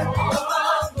 tell him.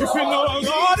 If you know the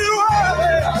Lord is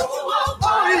worthy. Oh,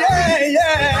 yeah,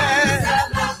 yeah.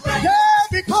 Yeah,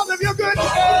 because of your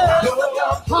goodness.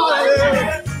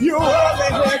 Hallelujah. You're worthy,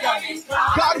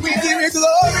 God. God, we give you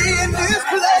glory in this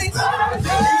place.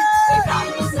 Yeah.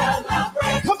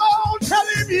 Come on, tell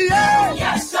him yes.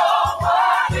 Yes, you're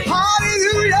worthy.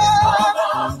 Hallelujah.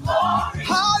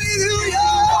 Hallelujah.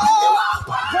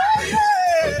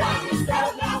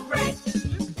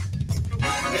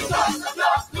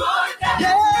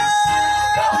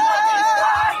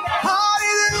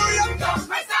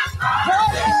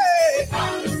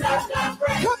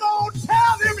 Come on,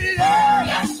 tell him yes.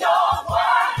 Yes, you're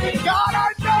worthy. God, I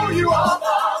know you are.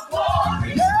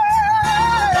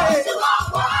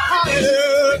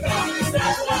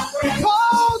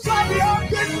 Because of your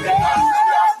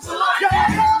goodness, your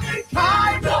loving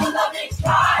kindness.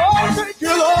 Oh, thank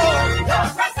you, Lord.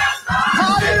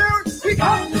 Hallelujah. We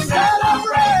come to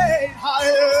celebrate.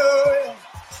 Hallelujah.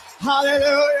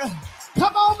 Hallelujah.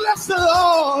 Come on, bless the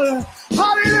Lord.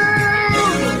 Hallelujah.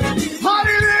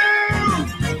 Hallelujah.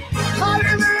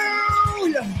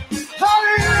 Hallelujah.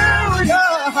 Hallelujah.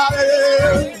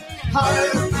 Hallelujah.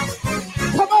 Hallelujah.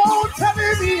 Come on, tell me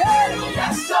yes.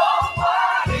 Yes, you're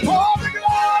worthy. All the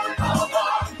glory.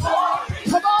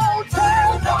 Come on,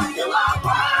 tell me. You are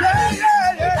worthy. Yeah,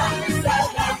 yeah, yeah.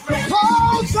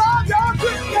 Because of your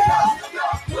goodness.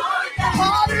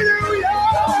 Hallelujah.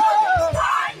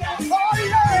 Oh,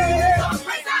 yeah.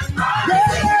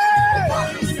 Yeah.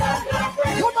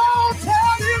 Come on,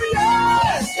 tell him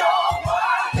yes.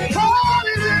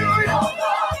 Hallelujah.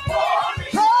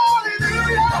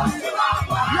 Hallelujah.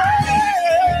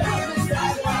 Yeah.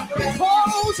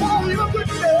 Because of your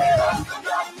goodness.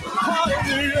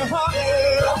 Hallelujah.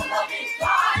 Hallelujah.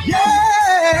 Yeah.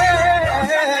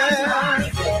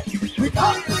 We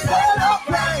come to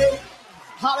celebrate.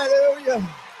 Hallelujah.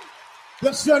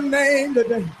 Bless your name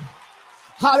today.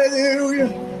 Hallelujah.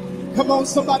 Come on,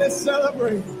 somebody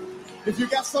celebrate. If you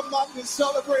got somebody to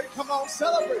celebrate, come on,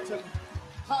 celebrate today.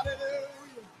 Hallelujah.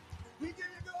 We give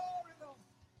you glory, Lord.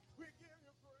 We give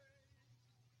you praise.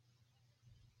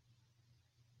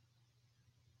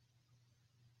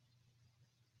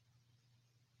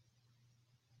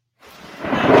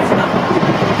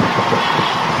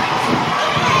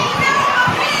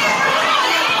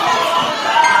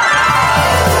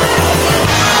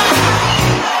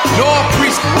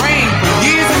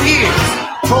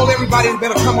 everybody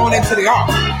better come on into the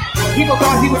ark. People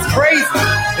thought he was crazy.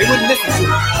 They wouldn't listen to him.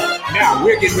 Now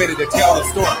we're getting ready to tell the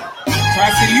story.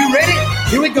 Tri-City, you ready?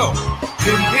 Here we go.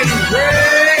 Children,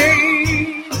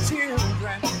 rain,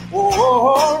 children.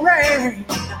 Oh, rain.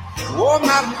 Oh,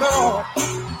 my Lord.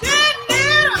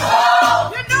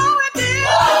 You know it did.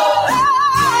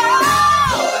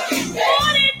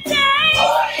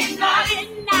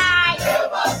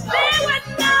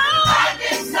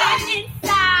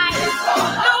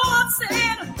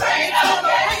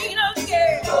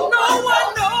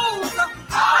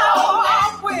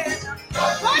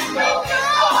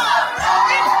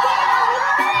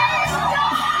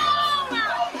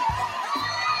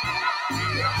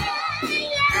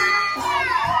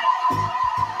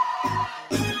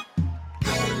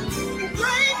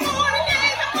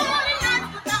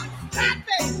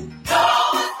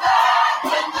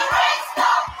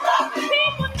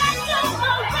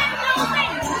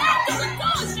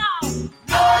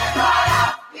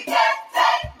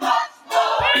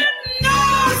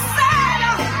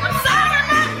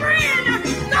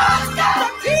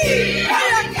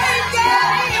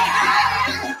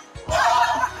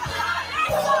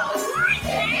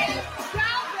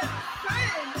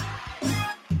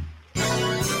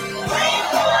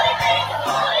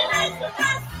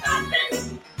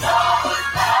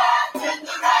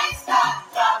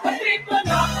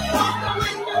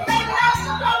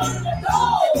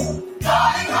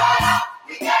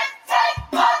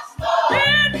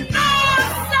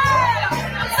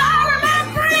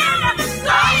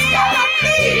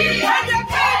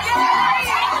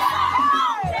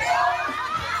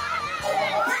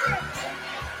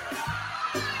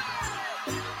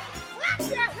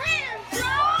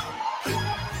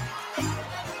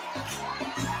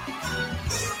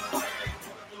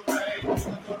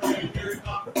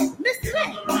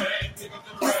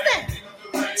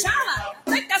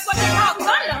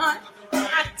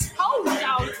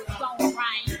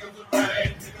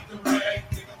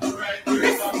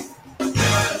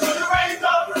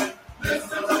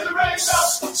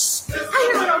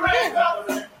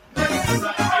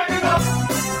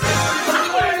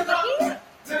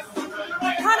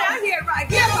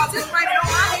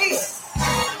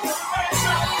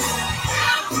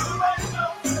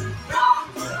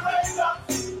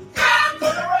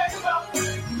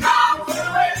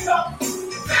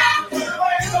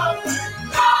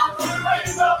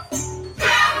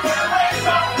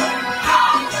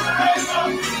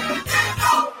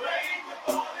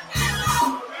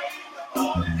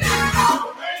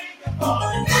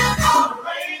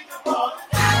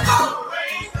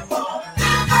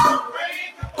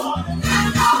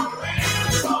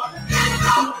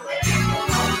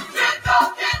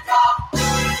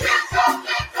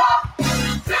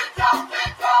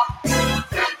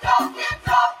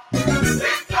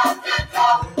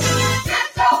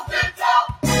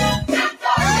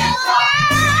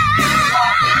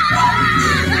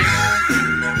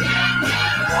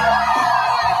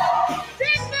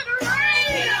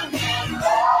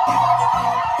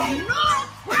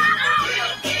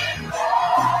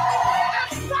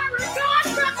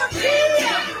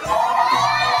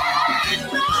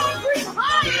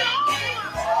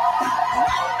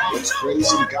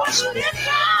 Praise and gospel. I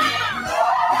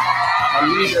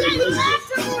need a radio.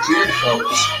 Dear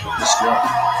folks, this one.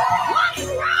 What's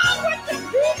wrong with the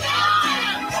people?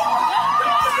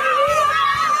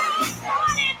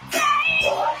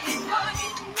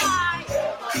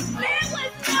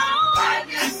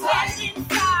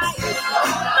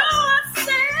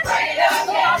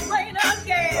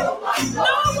 No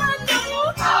one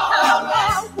knows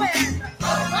how or when.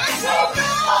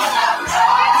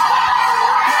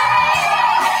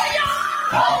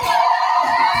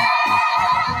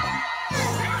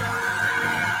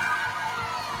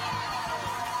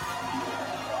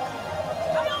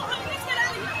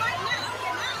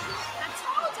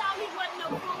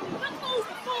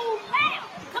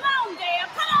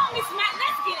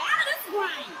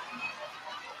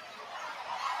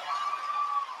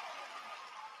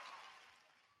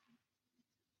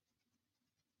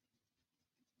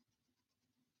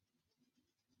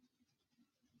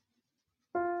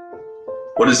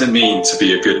 What does it mean to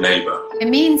be a good neighbor? It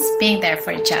means being there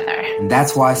for each other. And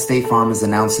that's why State Farm is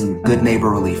announcing the Good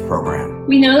Neighbor Relief Program.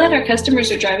 We know that our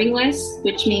customers are driving less,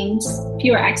 which means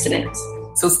fewer accidents.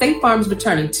 So State Farm is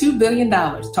returning $2 billion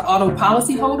to auto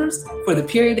policyholders for the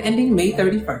period ending May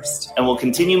 31st. And will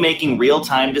continue making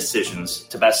real-time decisions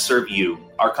to best serve you,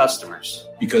 our customers.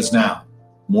 Because now,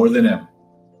 more than ever,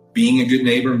 being a good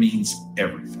neighbor means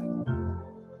everything.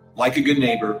 Like a good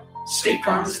neighbor, State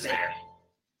Farm is there.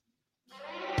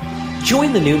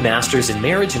 Join the new Masters in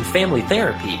Marriage and Family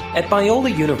Therapy at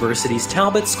Biola University's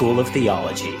Talbot School of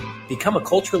Theology. Become a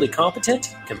culturally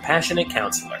competent, compassionate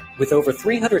counselor with over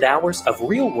 300 hours of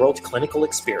real-world clinical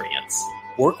experience.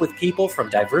 Work with people from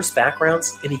diverse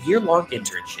backgrounds in a year-long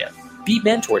internship. Be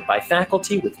mentored by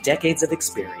faculty with decades of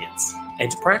experience.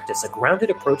 And practice a grounded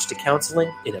approach to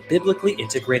counseling in a biblically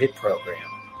integrated program.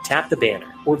 Tap the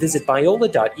banner or visit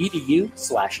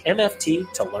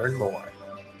biola.edu/MFT to learn more.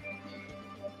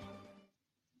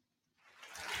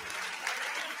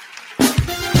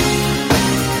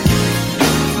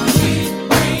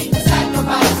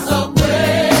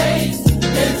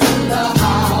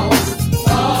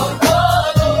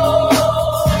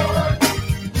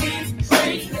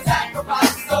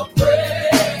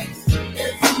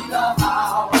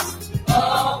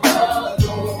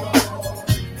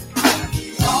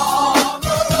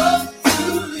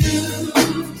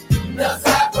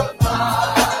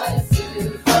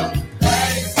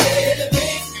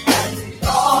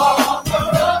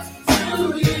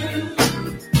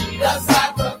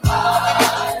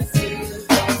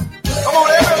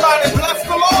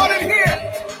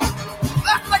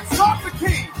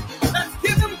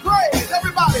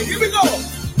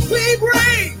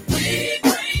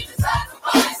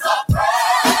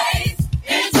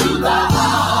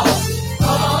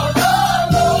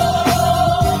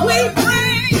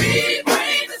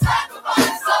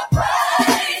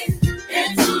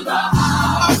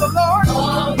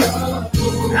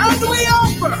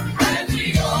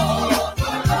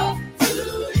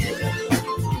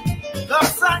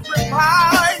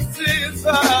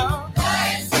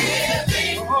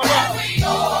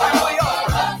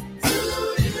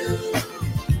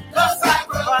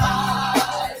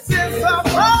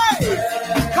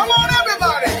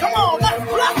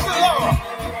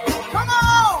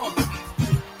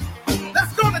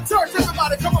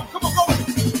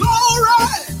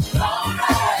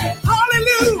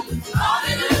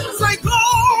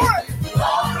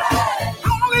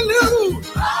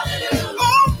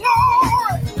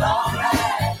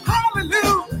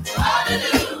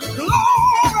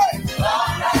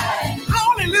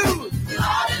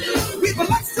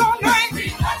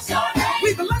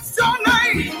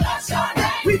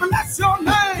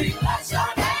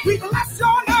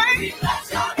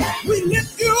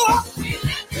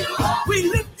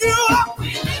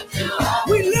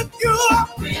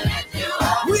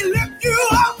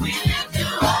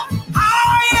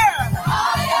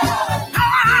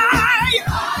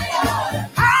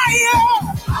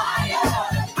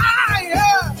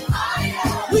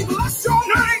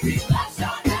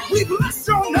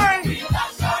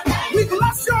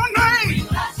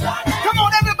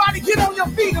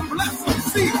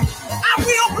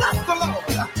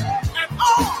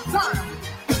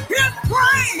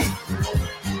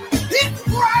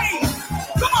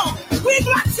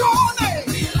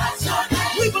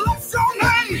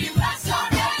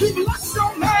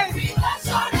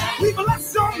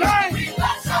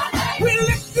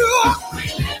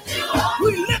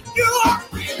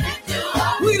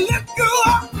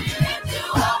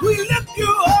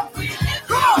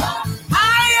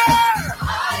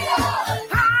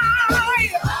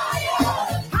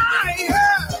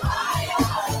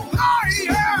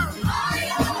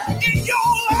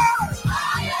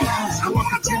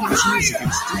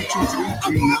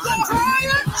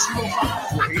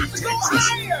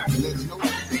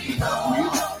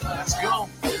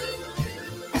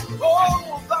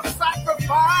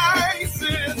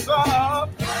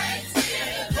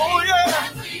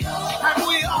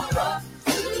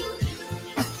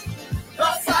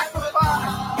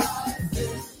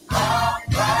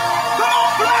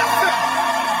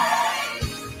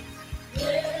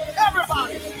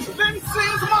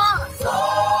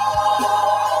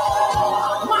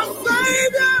 My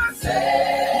Savior!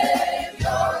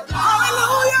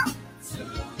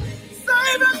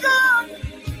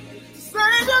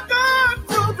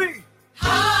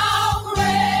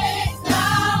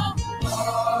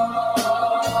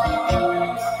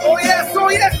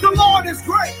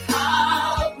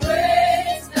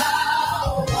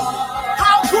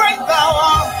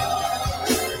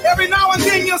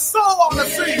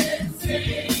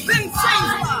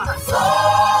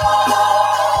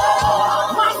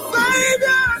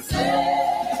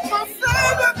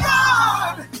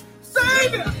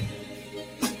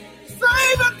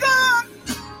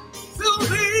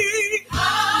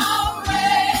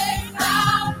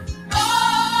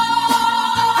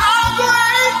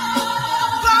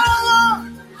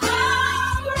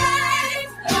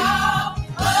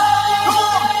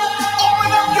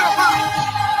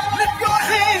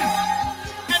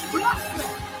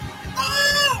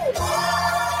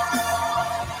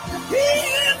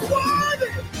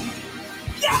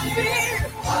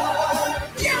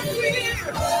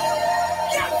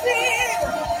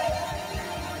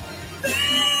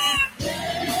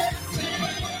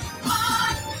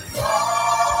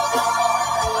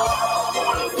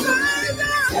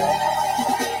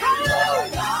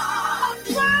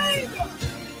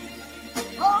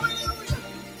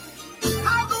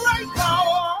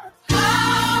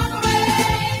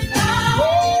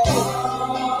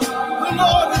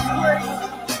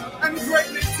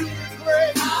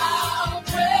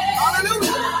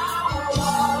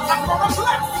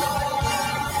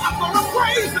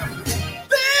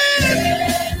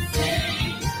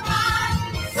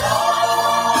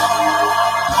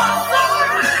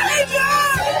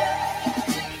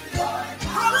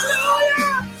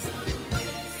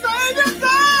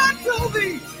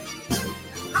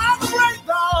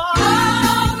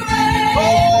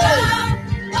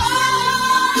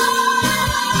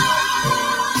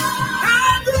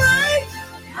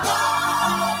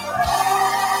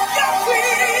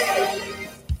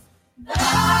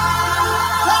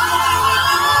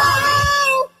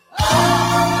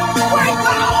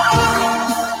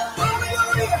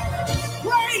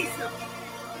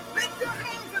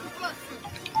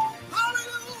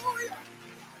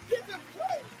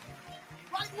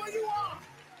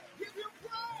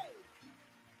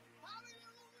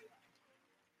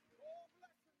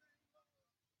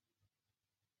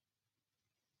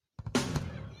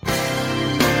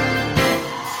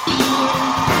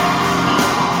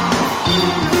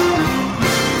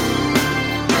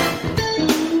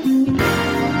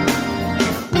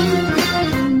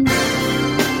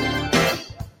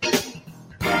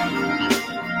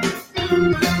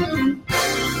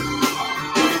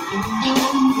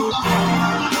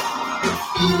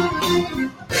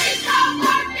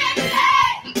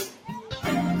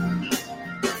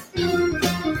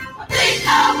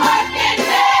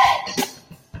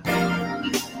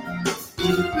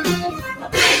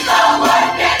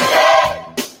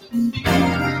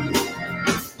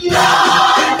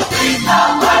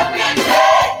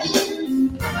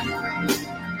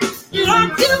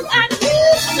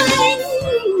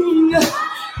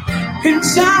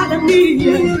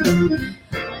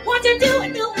 Want to do a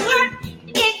new work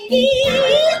in me.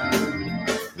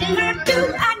 And I do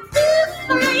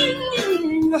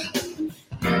things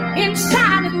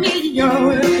inside of me.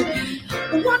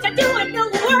 Want to do a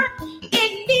new work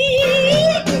in me.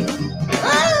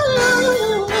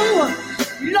 Oh,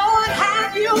 Lord,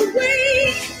 have your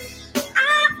way.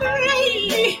 I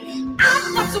pray.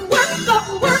 I've got some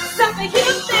works of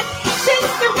Him that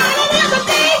seems to run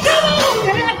everything. Come on,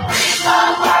 man.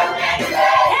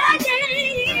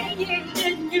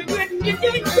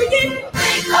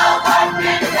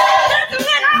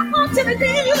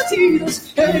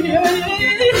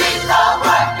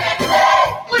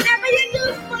 Whatever you do,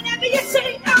 whatever you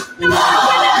say,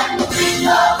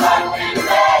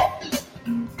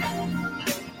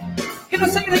 can I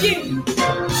say it again?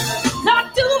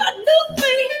 Not do a new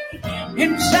thing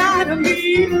inside of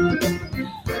me.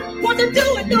 Want to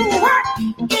do a new work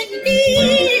in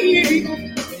me.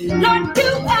 Not do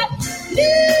a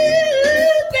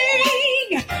new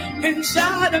thing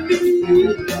inside of me.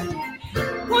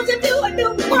 Want to do a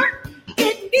new work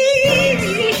in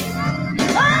me.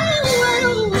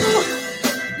 Oh,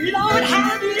 Lord,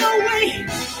 have your way.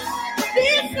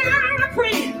 This I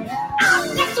pray.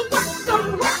 I'll get to work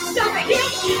of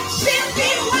Him. Send me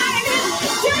right in.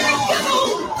 Come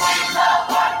on.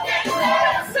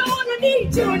 That's all I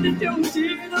need you to do,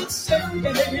 Jesus. I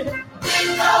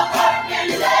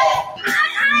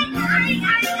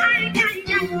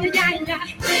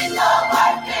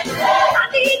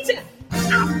need you.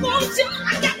 I want you.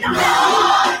 I got the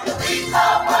heart.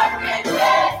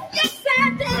 Yes,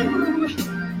 I do.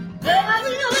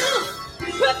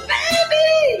 But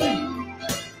baby,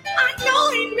 I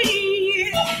know in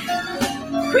me,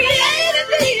 created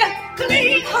me a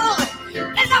clean heart,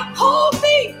 and uphold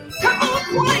me. Come on,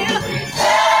 choir.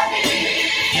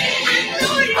 I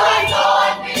know in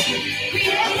me,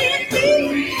 created me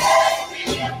a clean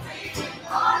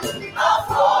heart,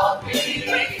 uphold me.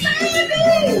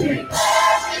 Baby,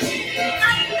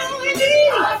 I know in me,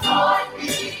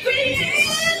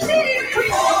 created me a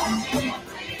clean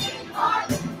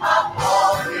heart,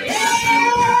 uphold me.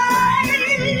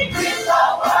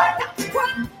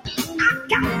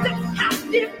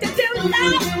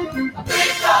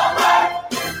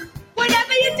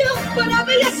 Whatever you do,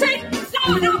 whatever you say,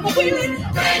 Lord, I'm willing.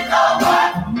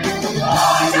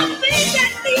 Something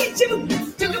that needs you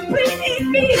to complete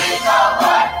in me.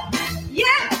 Yeah,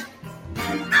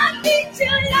 I need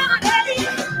you, Lord.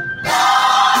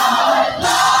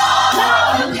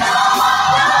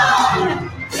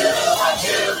 Do what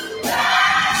you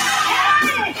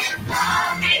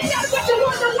ain't that what you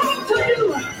want the Lord to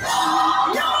do?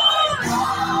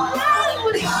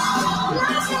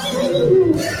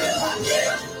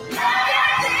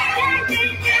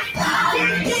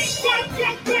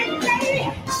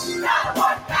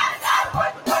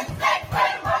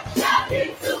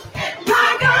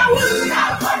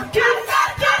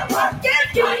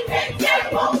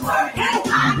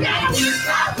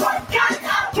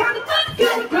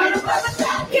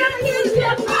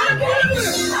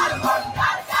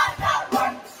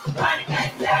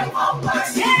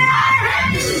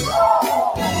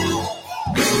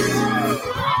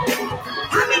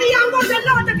 How many of y'all want the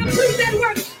Lord to complete that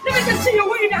work? Let me just see your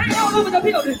wave hang all over the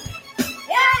building.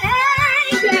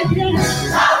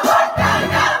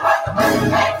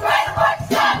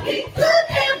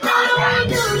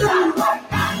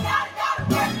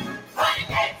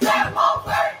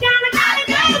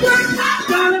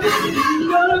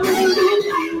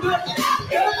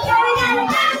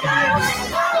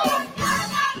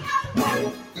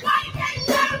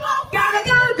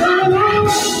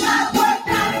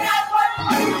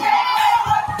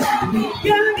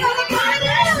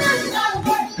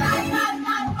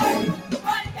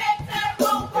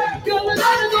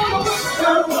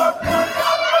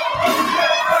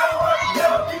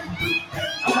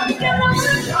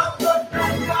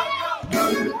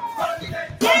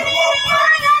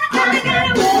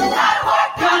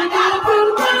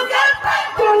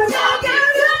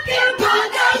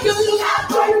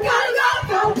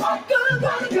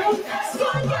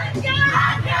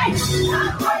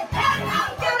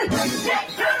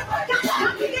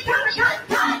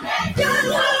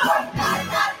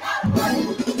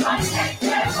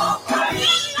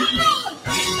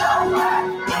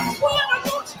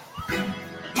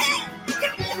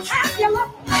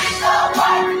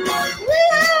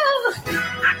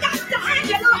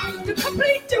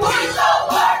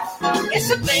 It's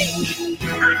a thing.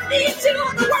 I need you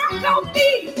to work on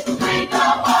me.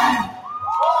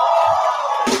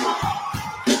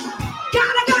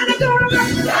 Gotta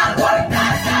work.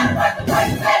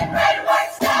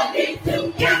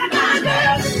 Gotta work.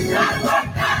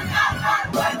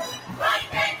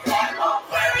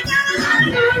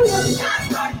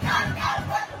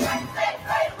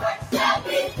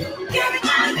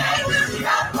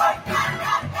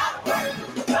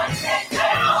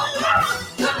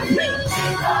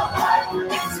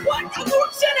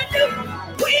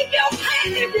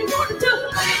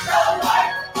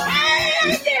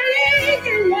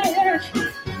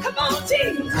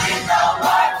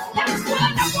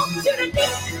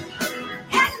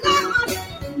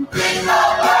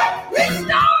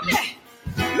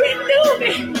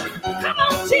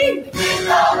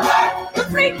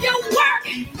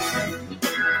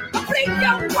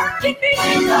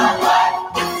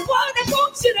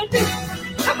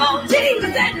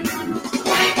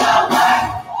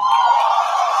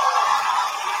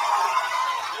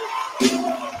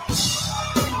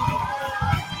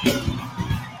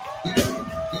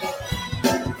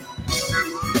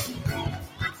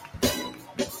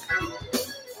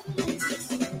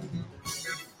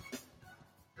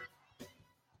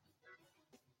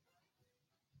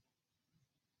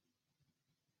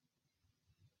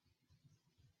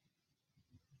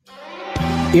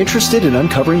 Interested in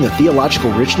uncovering the theological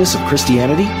richness of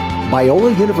Christianity?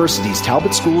 Biola University's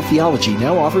Talbot School of Theology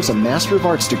now offers a Master of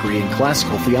Arts degree in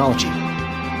Classical Theology.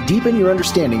 Deepen your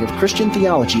understanding of Christian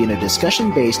theology in a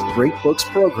discussion-based Great Books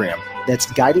program that's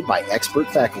guided by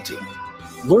expert faculty.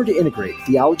 Learn to integrate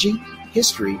theology,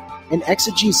 history, and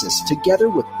exegesis together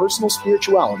with personal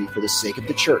spirituality for the sake of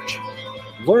the church.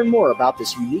 Learn more about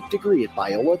this unique degree at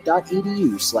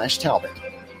biola.edu/Talbot.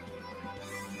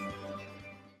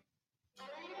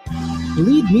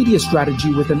 Lead media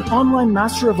strategy with an online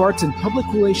Master of Arts in Public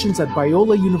Relations at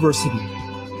Biola University.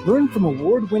 Learn from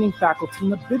award-winning faculty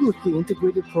in a biblically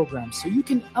integrated program so you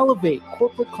can elevate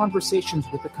corporate conversations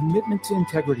with a commitment to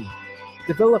integrity.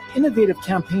 Develop innovative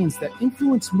campaigns that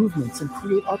influence movements and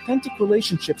create authentic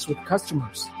relationships with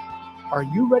customers. Are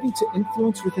you ready to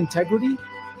influence with integrity?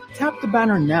 Tap the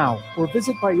banner now or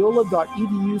visit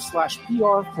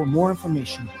biola.edu/PR for more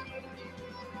information.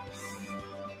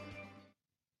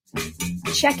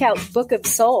 Check out Book of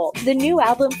Soul, the new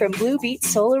album from Blue Beat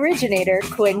Soul originator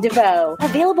Quinn DeVoe.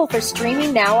 Available for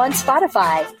streaming now on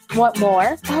Spotify. Want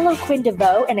more? Follow Quinn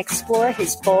DeVoe and explore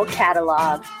his full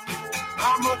catalog.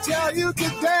 I'm going to tell you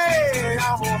today,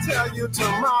 I'm going to tell you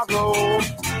tomorrow.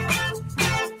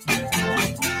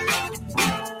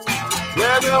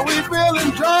 Whether we feel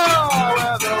in joy,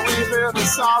 whether we feel in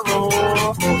sorrow.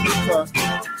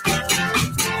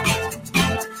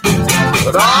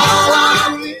 But all I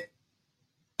need.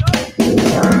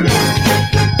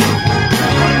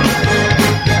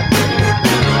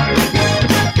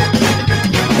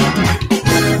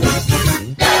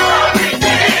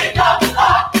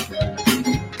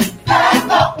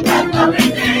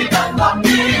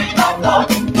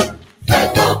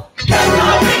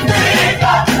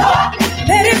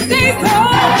 Let it stay so,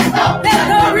 let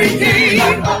the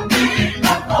redeemed.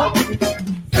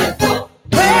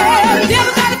 Well, the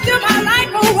devil tried to steal my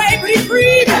life away, but he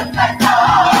freed me. I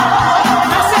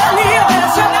shall live and I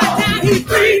shall not die, he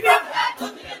freed me.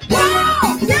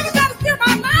 Wow, the devil tried to steal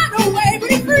my mind away, but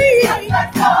he freed me. I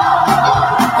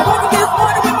woke up this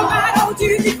morning with my mind on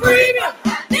Jesus, he freed me.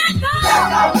 That's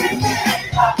all.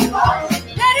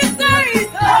 Let it stay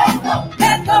so,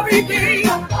 let the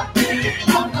redeemed.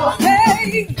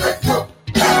 Hey.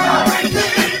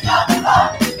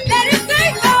 Let it stay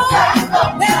so,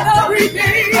 let the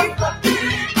redeemed.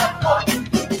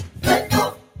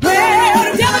 Well,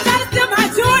 the devil tried to steal my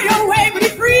joy away, but he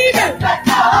freed me. The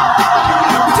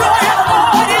joy of the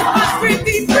Lord is my strength,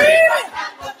 he freed me.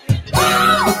 Oh,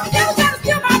 the devil tried to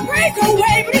steal my praise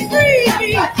away, but he freed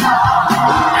me. I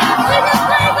sing his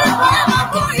praises forever,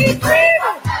 for he freed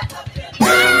me.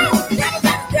 Oh, the devil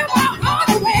tried to steal my heart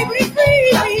away, but he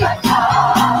freed me.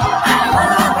 I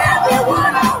love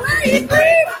everyone away, he freed me.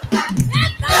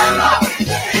 That's all.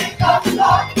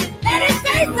 Let it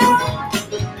stay so,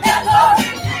 let the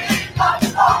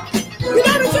you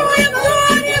know the joy of the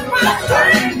Lord is my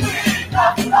strength.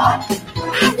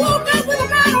 I woke up with a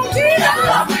mind on Jesus.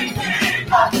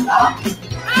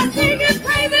 I sing his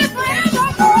praises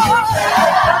forevermore.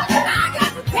 I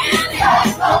got to tell it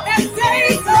and say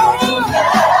so.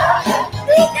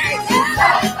 You can't tell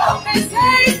it and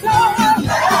say so.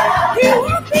 He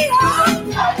woke me up.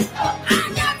 I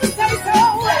got to say so.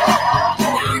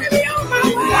 Gotta be on my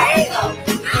way.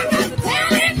 I got to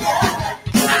tell it.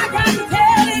 I got to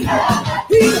tell it.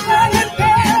 He's a burning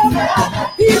girl.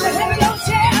 He's a heavy on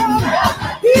shell.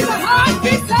 He's a heart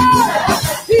fixer.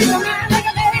 He's a man like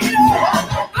a lady.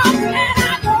 I'm glad I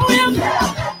know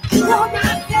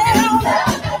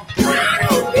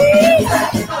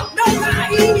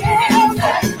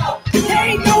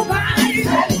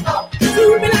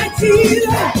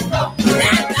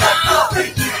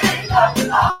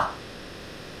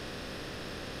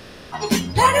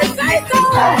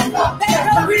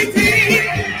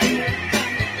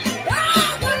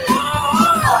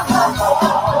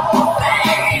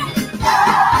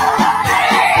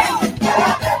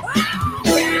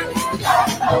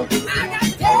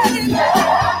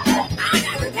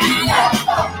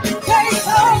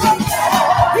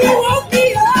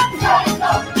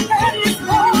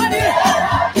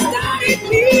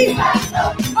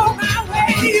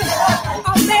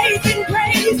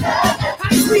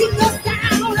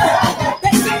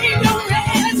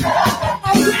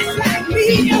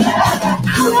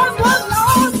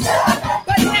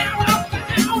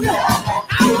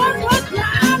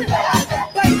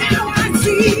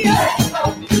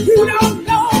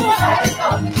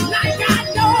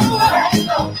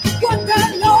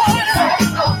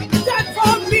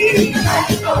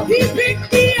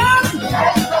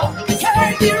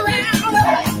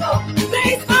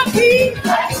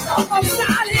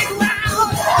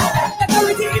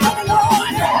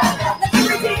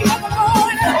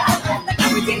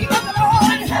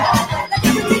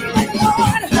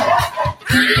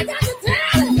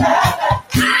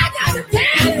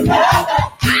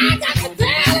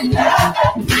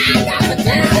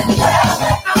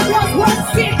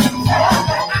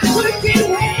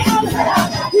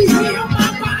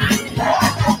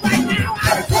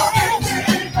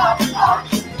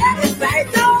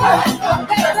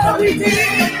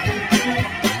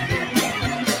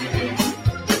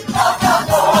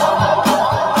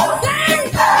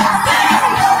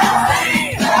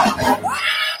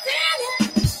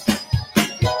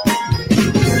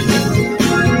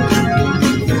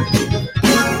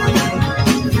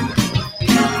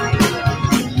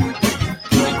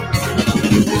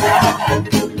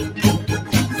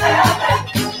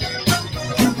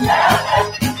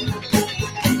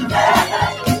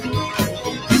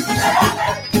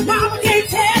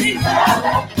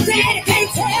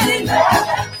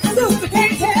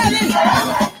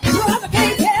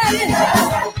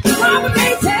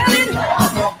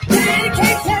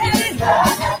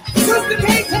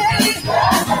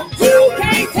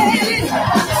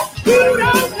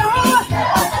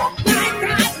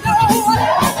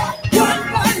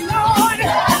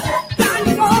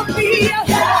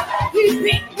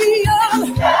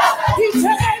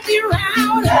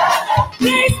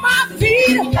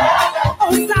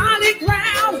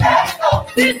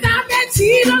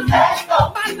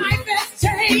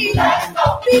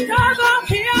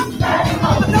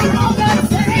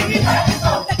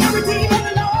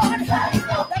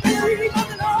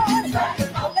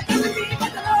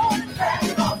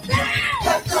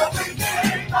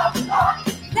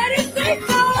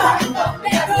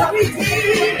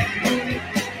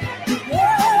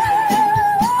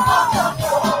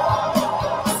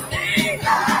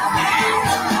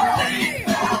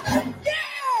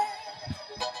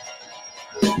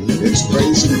It's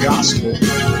Praise and Gospel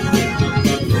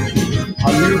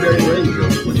on New Day Radio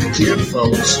with the kid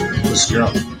folks. Let's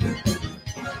go.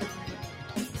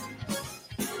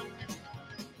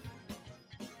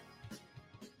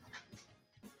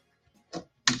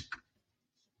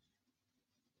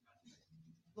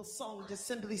 The song just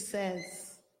simply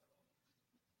says,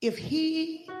 if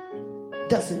he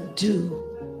doesn't do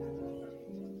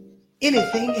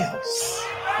anything else,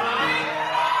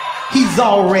 he's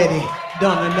already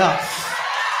done enough.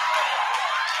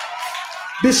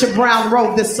 Bishop Brown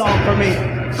wrote this song for me.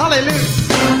 Hallelujah.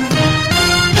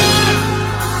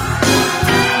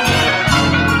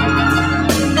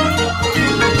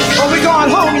 Oh, we going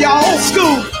home, y'all. Old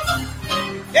school.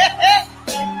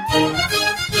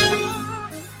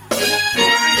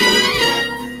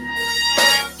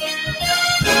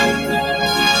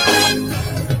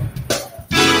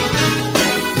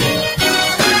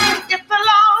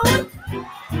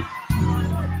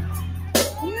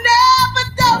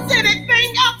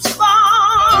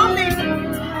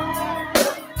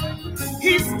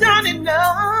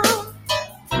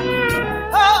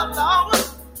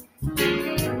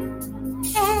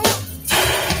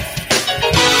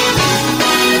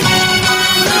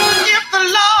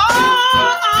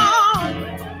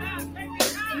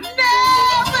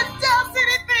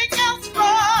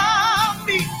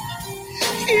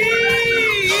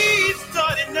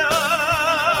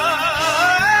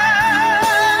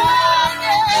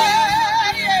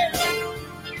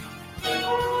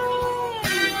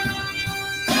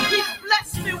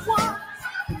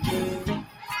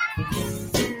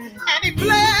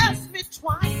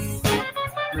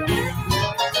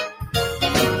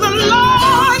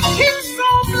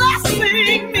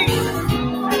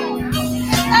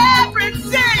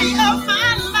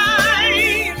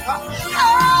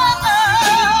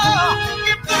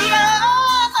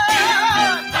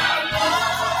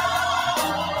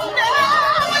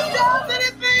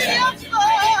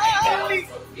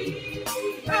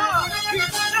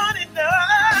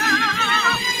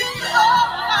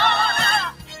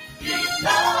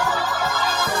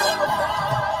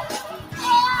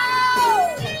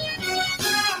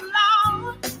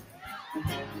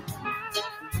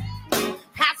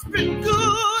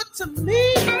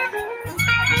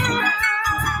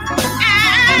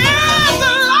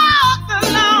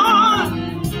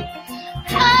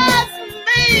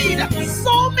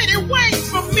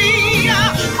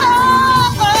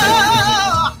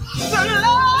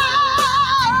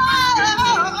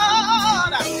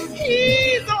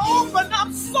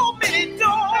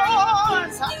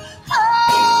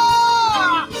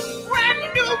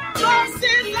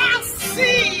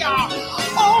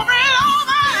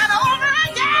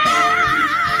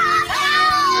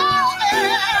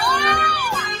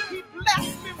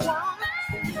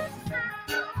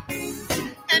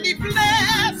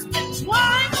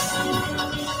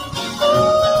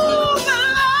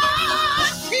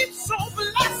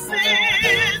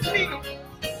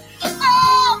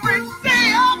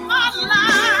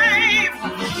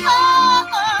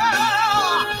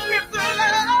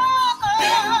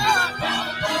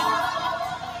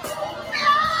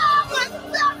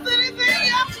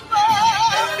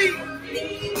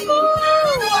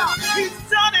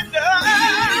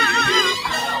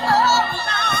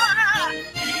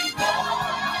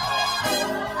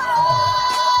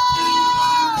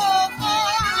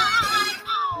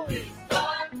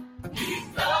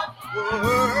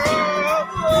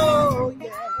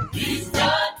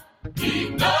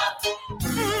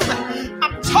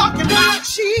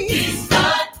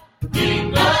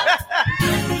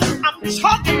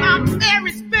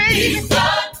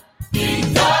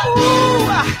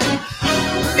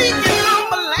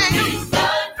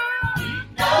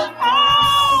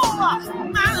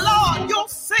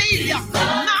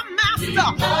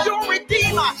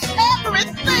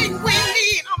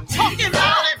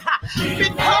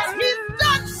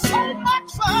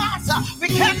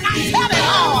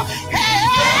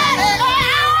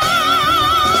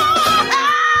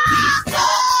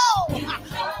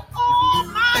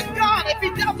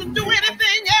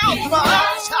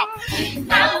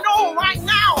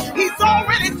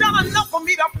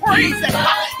 praise him.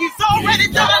 He's already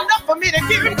done enough for me to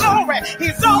give him glory.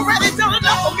 He's already done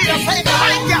enough for me to say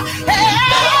thank you. Hey,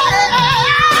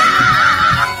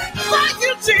 thank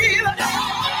you, Jesus.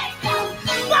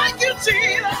 Thank you,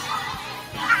 Jesus.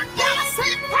 I gotta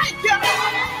say thank you.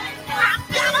 I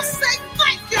gotta say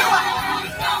thank you.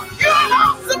 You're an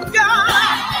awesome God.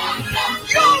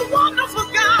 You're a wonderful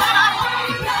God.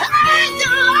 Thank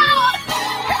you, Lord.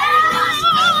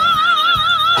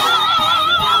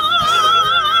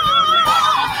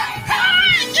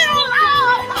 Thank you,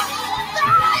 Lord.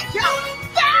 Thank you.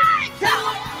 Thank you.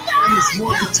 There's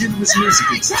more continuous music.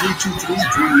 It's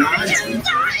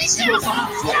 323-393-05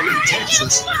 Florida,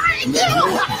 Texas. And let me know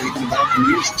what you're thinking about the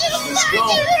music. Let's go.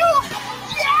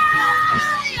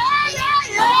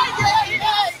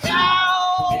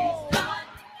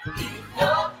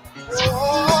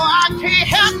 I can't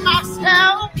help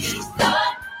myself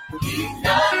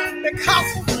because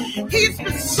he's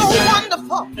been so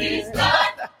wonderful.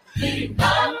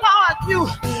 Lord,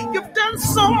 you've done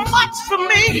so much for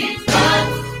me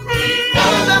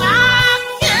that I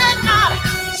cannot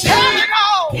tell it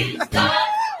all.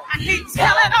 I can't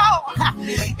tell it all.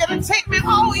 It'll take me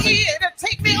all year. It'll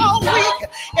take me all week.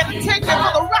 It'll take me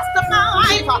for the rest of my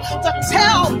life to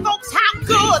tell folks how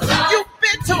good you've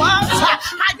been to us.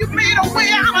 How you made a way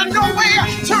out of nowhere.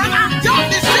 Turn our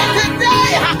darkness into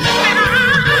day. And I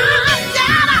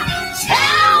gotta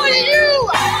tell you.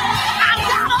 I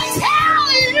gotta tell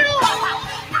you.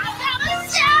 I gotta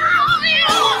tell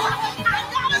you. I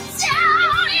gotta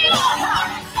tell you.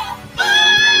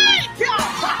 Thank you.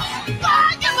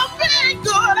 Thank you for being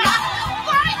good.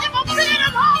 Thank you for being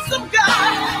an awesome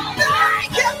God.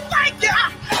 Thank you. Thank you.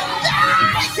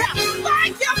 Thank you.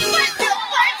 Thank you. Thank you.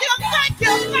 Thank you. Thank you.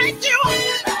 Thank you. Thank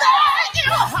you. Thank you. Thank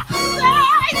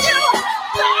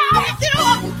you.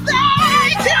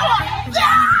 Thank you.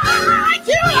 Thank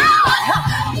you, Lord.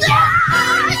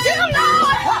 Thank you,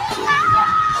 Lord.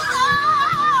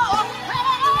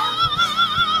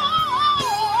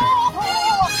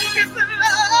 It's the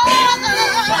love.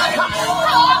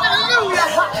 Hallelujah.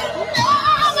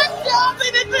 Never does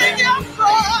anything else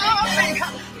for me.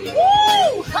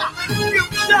 Woo!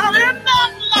 You've done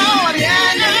enough, Lord.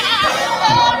 Yeah. Oh,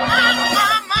 my.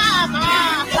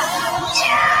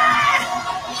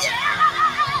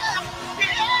 Yeah.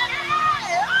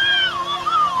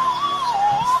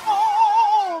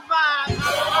 Oh, my.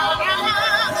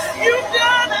 You've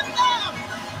done enough.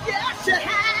 Yes, you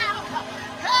have.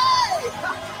 Hey,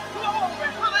 glory,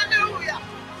 hallelujah.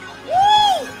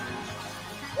 Woo!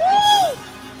 Woo!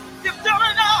 You've done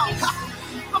enough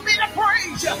for me to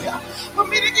praise you, for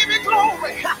me to give you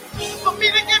glory, for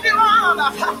me to give you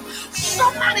honor.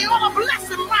 Somebody ought to bless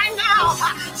him right now.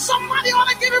 Somebody ought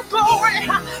to give him glory.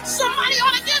 Somebody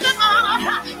ought to give him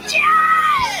honor.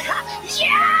 Yeah!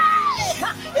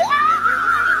 Yeah! Yeah!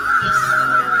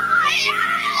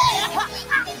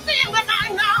 I feel it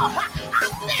right now. I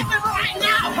feel it right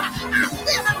now. I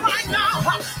feel it right now.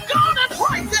 Go and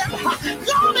praise him.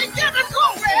 Go and give him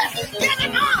glory. Give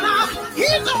him honor.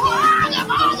 He's the one of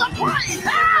all the praise.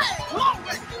 Hey,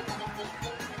 glory.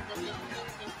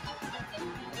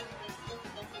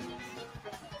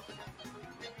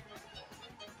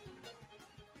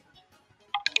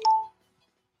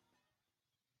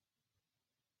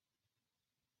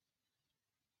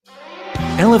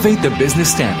 Elevate the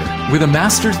business standard with a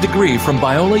master's degree from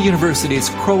Biola University's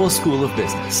Crowell School of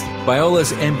Business.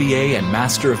 Biola's MBA and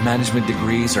Master of Management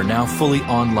degrees are now fully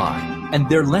online, and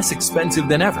they're less expensive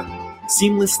than ever.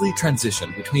 Seamlessly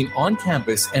transition between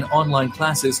on-campus and online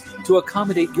classes to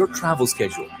accommodate your travel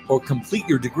schedule or complete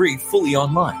your degree fully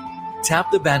online.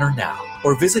 Tap the banner now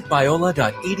or visit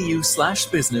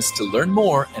biola.edu/business to learn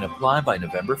more and apply by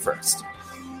November 1st.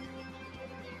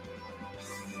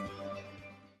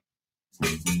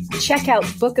 Check out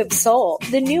Book of Soul,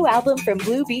 the new album from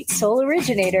Blue Beat Soul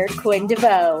originator Quinn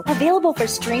DeVoe. Available for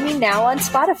streaming now on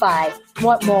Spotify.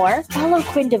 Want more? Follow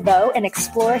Quinn DeVoe and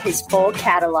explore his full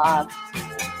catalog.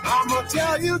 I'm going to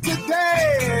tell you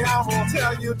today, I'm going to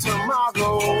tell you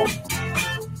tomorrow.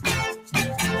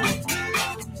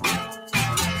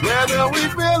 Whether we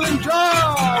feel in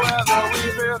joy, whether we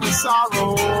feel in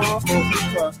sorrow.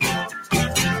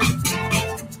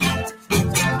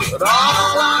 But all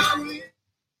I need.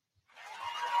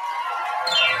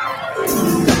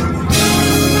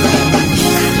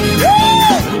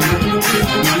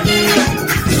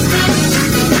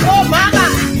 Oh, mama!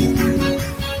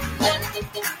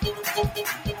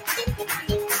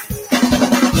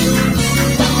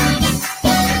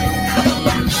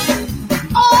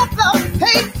 All the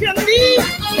faith you need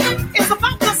is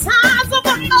about the size of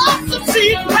a mustard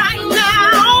seed right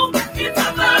now. It's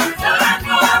about time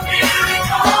for a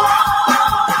miracle.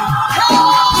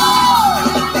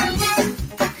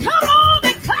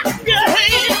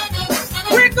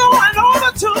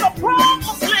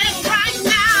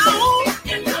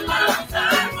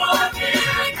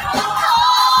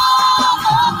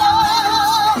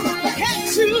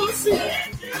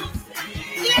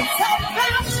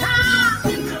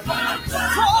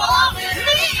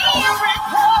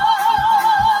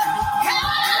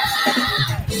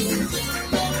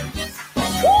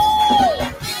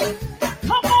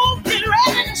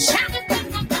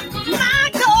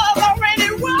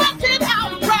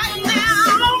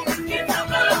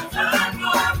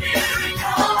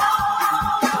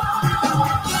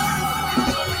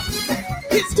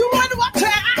 He's doing what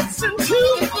you're asking to.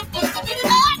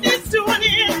 And he's doing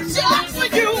it just for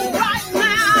you right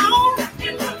now.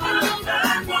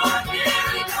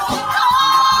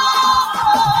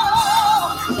 Oh,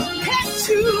 can't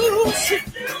you see?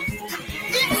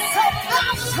 It's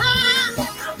about time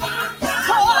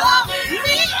for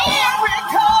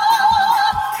miracle.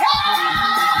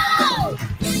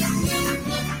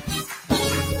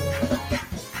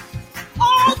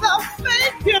 All the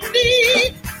faith you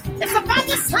need is about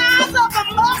the size of a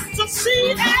mustard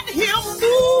seed, and he'll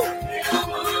move.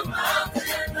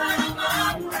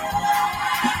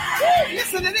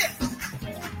 Listen to this.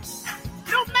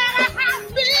 No matter how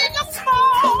big or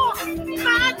small,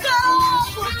 my God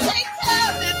will take care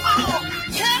of it all.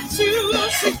 Can't you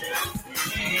see?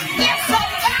 It's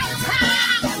about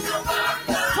time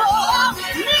for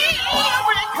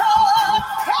miracle.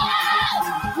 Hey,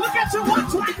 look at your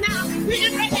watch right now.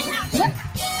 Being ready now. Check.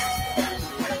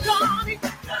 God is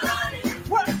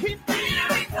working.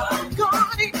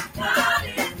 God is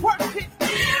working.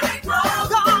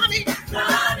 God is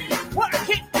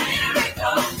working.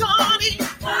 God is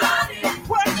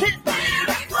working.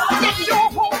 In your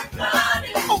home,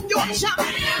 on your job,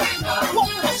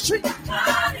 walk the street,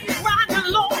 riding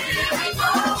along.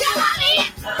 God is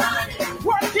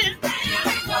working. God is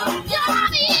working.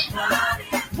 God is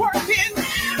working.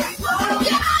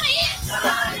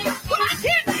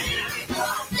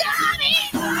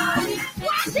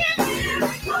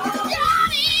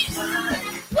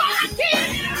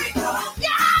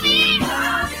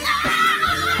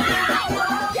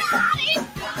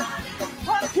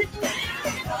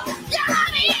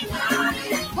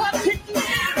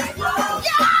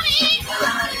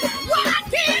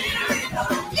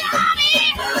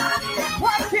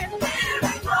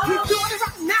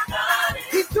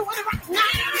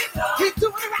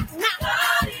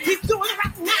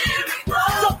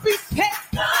 Don't be scared.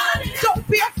 Don't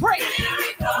be afraid.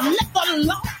 Let the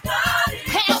Lord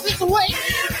have his way.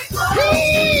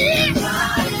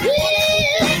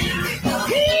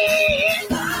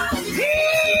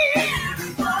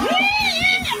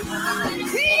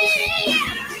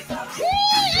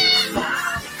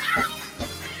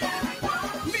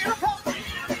 Miracle,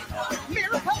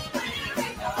 miracle,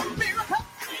 miracle,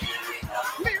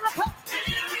 miracle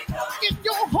in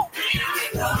your home,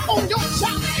 on your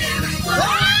job.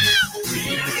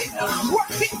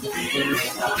 Work it.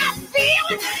 I feel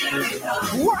it.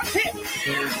 Work it.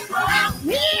 I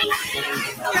feel it.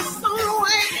 It's on the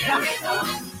way.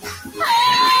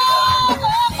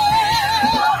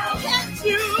 Can't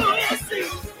you see?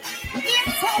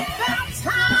 It's about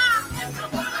time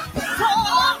for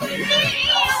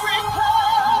miracle.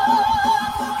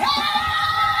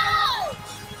 Hey!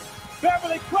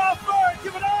 Beverly Crawford,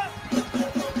 give it up.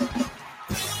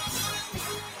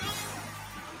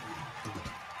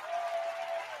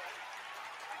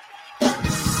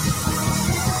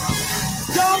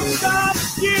 Don't stop,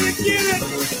 get it, get it.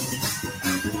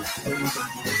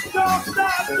 Don't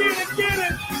stop, get it, get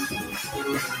it.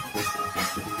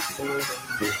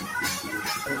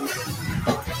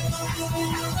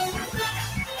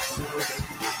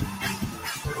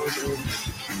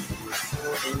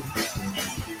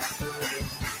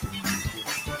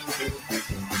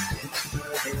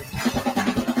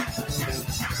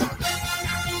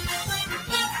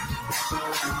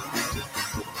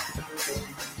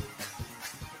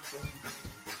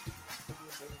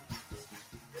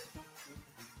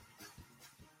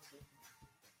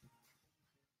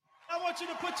 I want you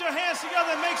to put your hands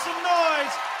together and make some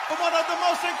noise for one of the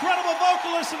most incredible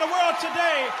vocalists in the world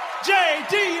today,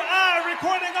 JDI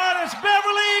recording artist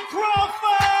Beverly Crawford!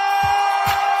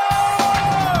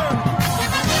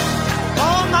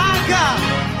 Oh my God,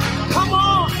 come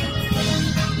on.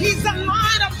 He's the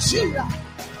Lion of Judah.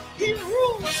 He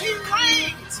rules, he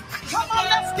reigns. Come on,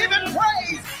 let's give him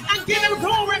praise and give him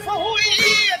glory for who he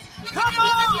is. Come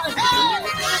on, hey!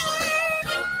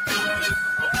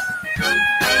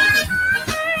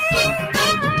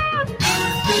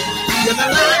 You're the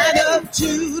Lion of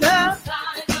Judah.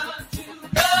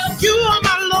 You are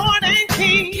my Lord and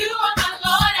King.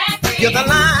 You're the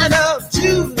Lion of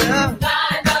Judah.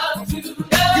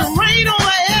 You reign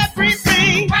over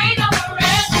everything.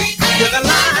 You're the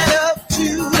Lion of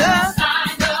Judah.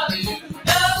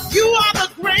 You are the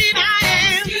great I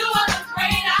am.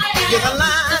 You're the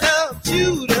Lion of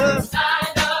Judah.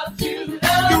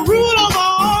 You rule over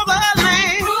all the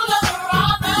land.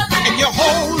 And you're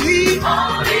holy,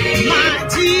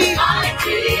 mighty,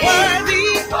 worthy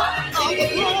of the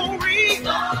glory.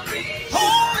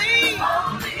 Holy,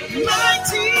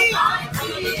 mighty,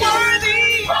 worthy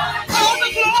of the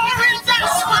glory.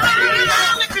 That's why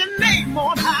I lift your name. name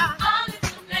on high. I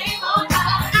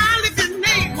lift your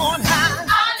name on high.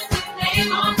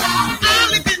 I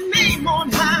lift your name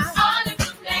on high.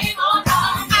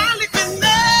 I lift your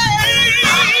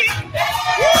name.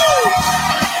 Woo!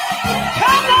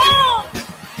 Come on.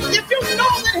 If you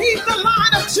know that he's the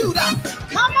Lion of Judah,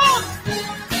 come on.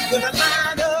 With the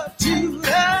Lion of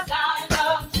Judah.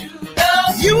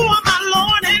 You are my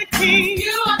Lord and King.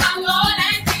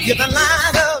 You're the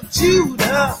Lion of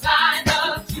Judah.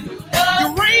 You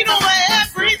reign over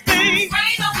everything.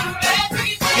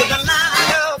 You're the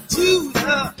Lion of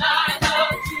Judah.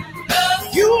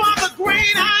 You are the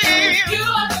great I am.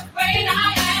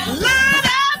 Lion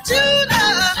of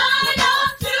Judah.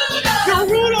 You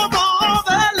rule over all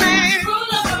the land.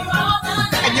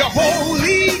 And you're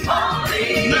holy,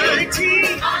 mighty,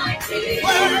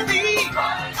 worthy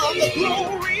of the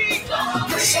glory.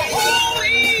 You're so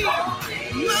holy,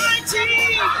 mighty,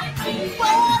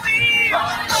 worthy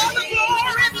of the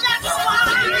glory. That's why I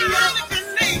lift your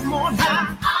name on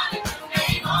high. I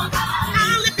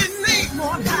lift your name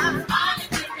on high. I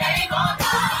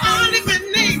lift your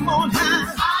name on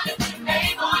high.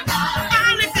 I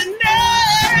lift your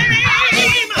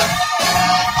name.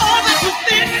 All that's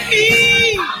within me,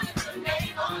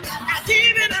 I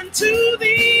give it unto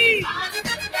thee.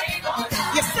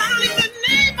 Yes, I lift your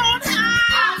name on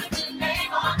high.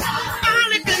 I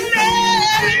lift your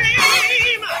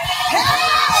name.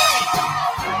 Hey!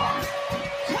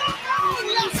 Come on,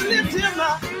 let's lift him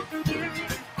up.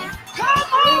 Come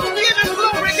on, give him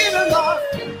glory, give him love.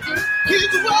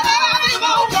 He's worthy of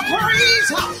all the praise.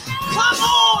 Come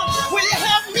on, will you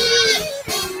help me?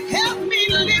 Help me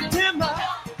lift him up.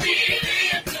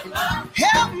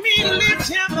 Help me lift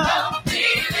him up.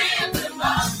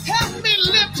 Help me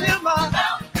lift him up.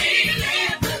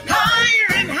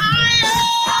 Higher and higher.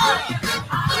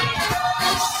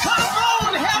 Come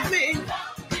on, help me.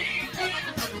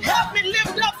 Help me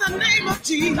lift up the name of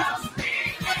Jesus.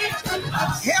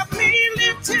 Help me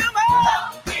lift him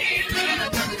up.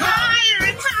 Higher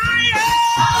and higher.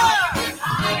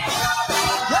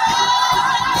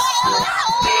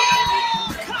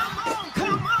 Come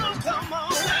on, come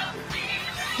on.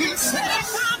 He said,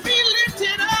 if I be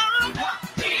lifted up,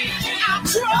 I'll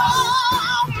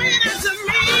draw men to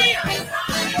me.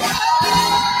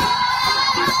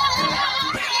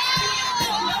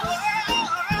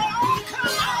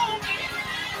 Come on.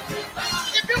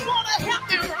 If you want to help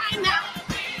me right now,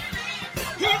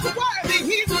 he's worthy,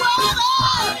 he's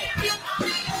worthy.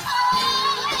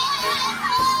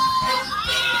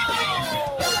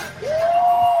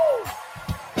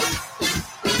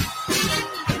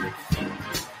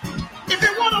 If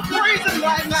you want to praise him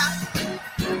right now,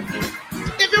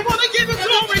 if you want to give him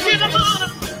glory, give him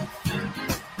honor,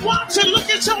 why don't you look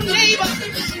at your neighbor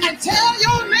and tell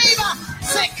your neighbor,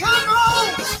 say, come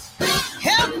on,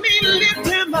 help me lift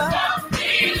him up.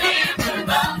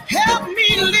 Help me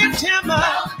lift him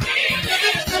up.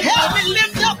 Help me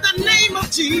lift up the name of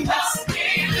Jesus,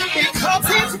 because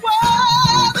he's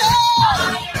worthy.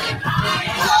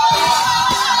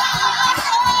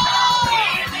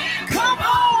 Come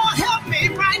on, help me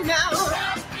right now.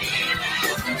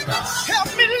 Help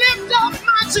me lift up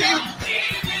my Jesus.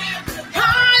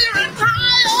 Higher and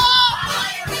higher.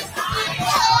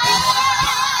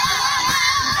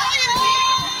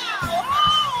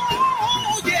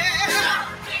 Oh,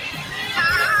 yeah. I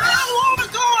want to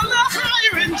go a little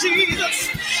higher in Jesus.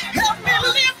 Help me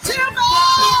lift him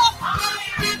up.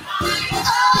 Oh,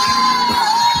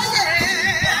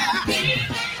 yeah.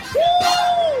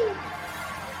 Woo.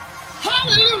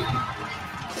 Hallelujah.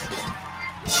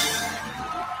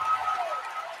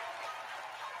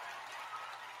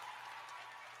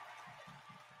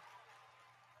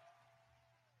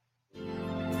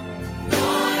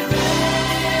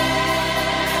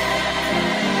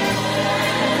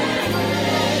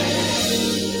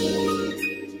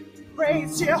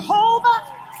 Praise Jehovah,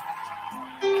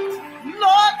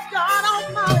 Lord God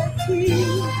Almighty.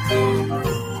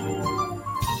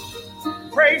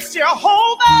 Praise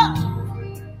Jehovah,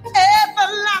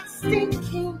 everlasting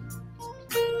King.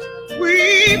 We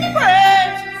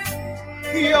praise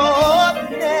your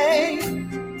name.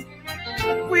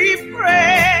 We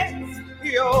praise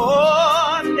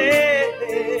your name.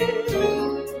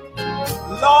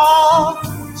 Lord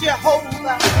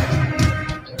Jehovah,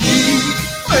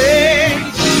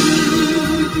 praise you.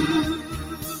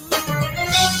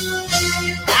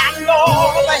 And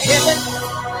all the heavens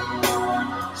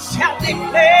shall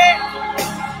declare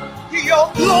your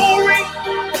glory.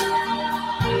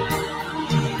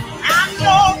 And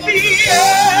all the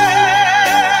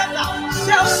earth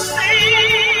shall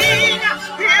sing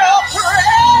your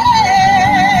praise.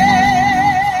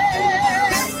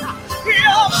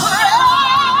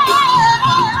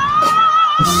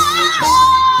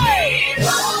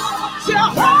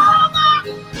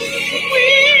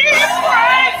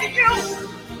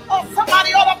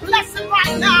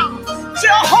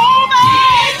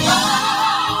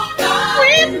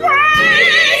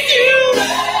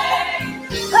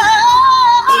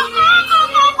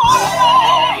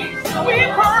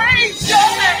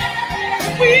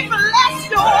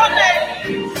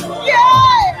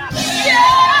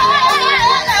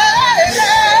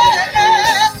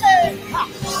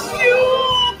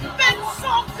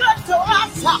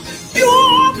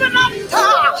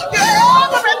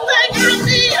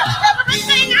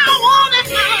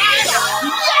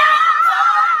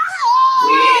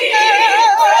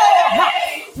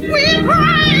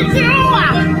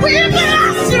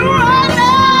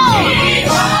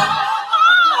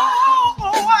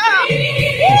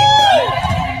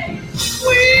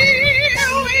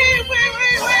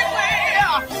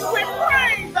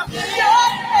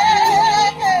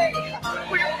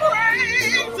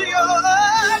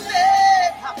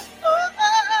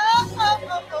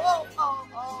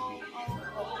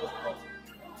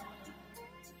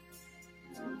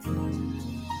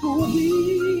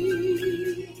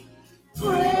 We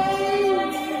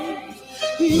praise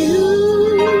you.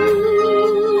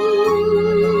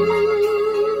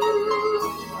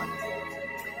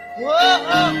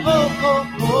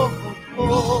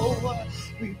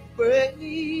 We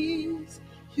praise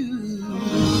you.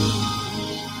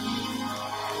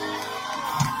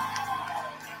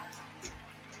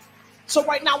 So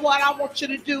right now, what I want you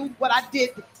to do, what I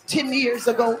did 10 years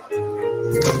ago,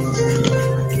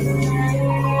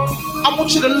 I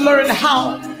want you to learn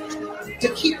how to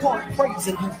keep on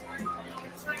praising him.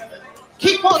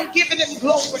 Keep on giving him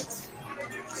glory.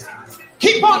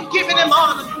 Keep on giving him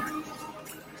honor.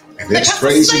 And it's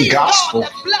praising gospel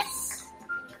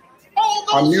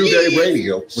on New Day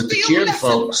Radio with the Ken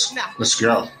folks. Let's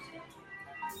go.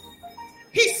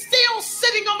 He's still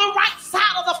sitting on the right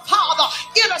side of the Father,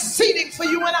 interceding for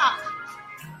you and I.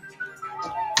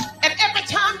 And every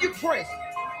time you pray,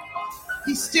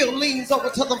 he still leans over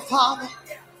to the Father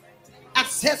and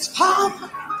says, Father,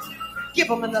 give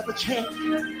him another chance.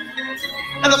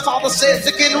 And the Father says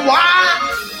again, why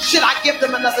should I give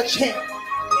them another chance?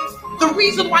 The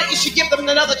reason why you should give them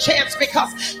another chance, because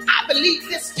I believe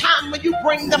this time when you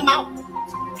bring them out,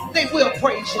 they will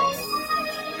praise you.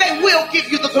 They will give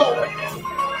you the glory.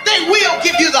 They will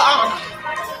give you the honor.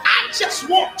 I just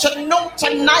want to know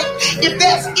tonight if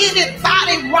there's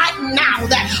anybody right now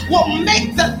that will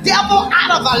make the devil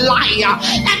out of a liar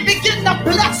and begin to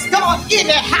bless God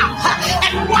anyhow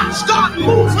and watch God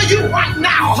move for you right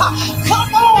now. Come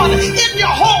on, in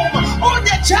your home, on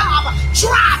your job,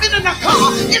 driving in the car.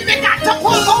 If you got to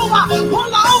pull over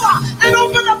and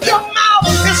open up your mouth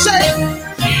and say,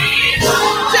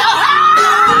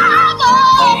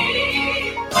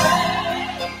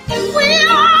 we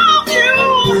love you.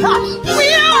 We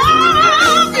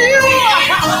love you.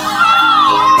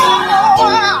 Oh,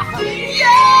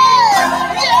 yeah.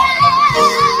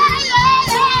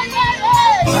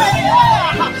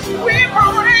 We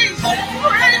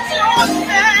praise your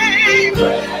name.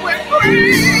 We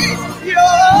praise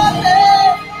your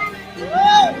name.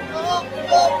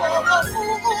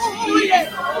 Yeah.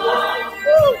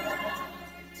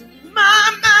 My.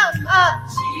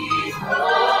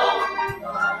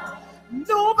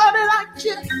 Nobody like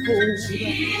you.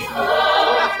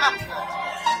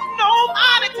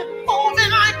 Nobody can hold me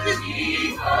like you.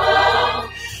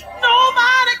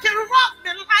 Nobody can rock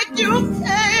me like you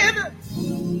can.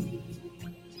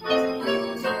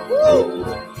 Woo.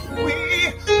 We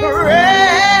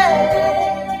praise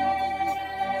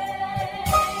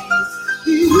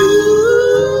you.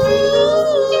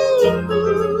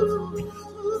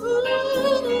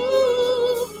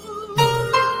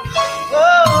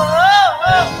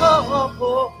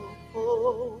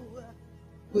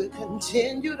 We'll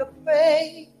continue to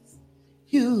praise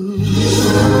you.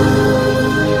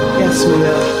 Yes, we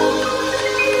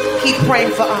will. Keep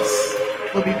praying for us.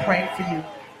 We'll be praying for you.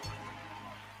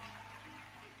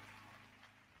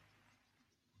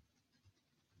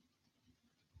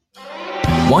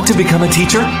 Want to become a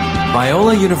teacher?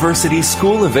 Biola University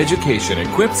School of Education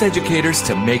equips educators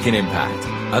to make an impact.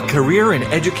 A career in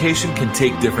education can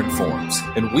take different forms,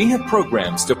 and we have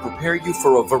programs to prepare you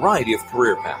for a variety of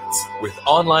career paths. With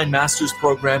online master's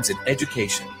programs in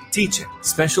education, teaching,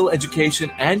 special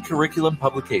education, and curriculum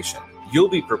publication, you'll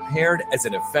be prepared as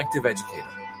an effective educator.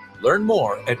 Learn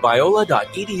more at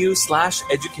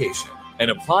biola.edu/education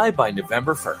and apply by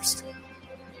November 1st.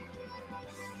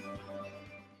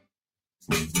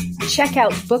 Check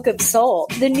out Book of Soul,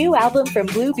 the new album from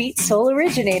Blue Beat Soul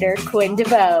originator Quinn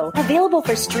DeVoe. Available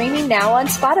for streaming now on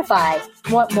Spotify.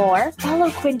 Want more?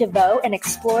 Follow Quinn DeVoe and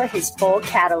explore his full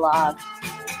catalog.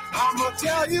 I'm going to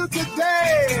tell you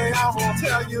today, I'm going to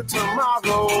tell you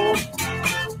tomorrow.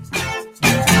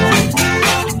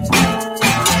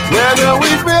 Whether we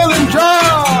feel in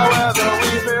joy, whether we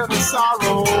feel in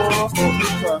sorrow.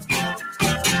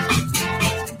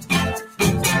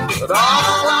 But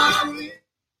all I need.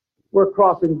 We're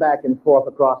crossing back and forth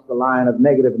across the line of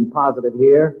negative and positive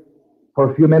here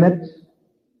for a few minutes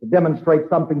to demonstrate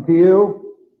something to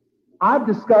you. I've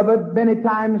discovered many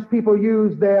times people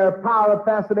use their power of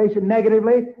fascination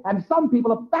negatively, and some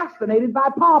people are fascinated by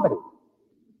poverty.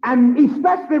 And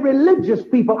especially religious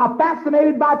people are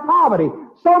fascinated by poverty,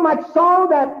 so much so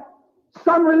that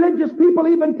some religious people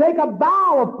even take a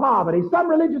vow of poverty. Some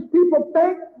religious people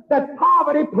think that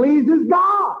poverty pleases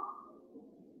God.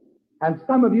 And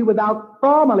some of you, without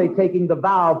formally taking the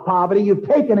vow of poverty, you've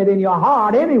taken it in your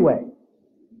heart anyway.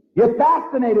 You're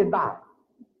fascinated by it.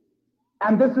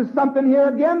 And this is something here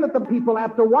again that the people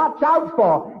have to watch out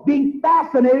for, being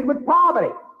fascinated with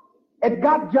poverty. It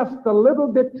got just a little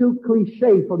bit too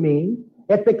cliche for me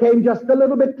It became just a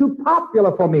little bit too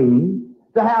popular for me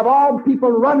to have all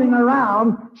people running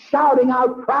around shouting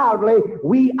out proudly,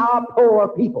 "We are poor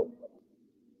people."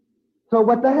 So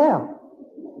what the hell?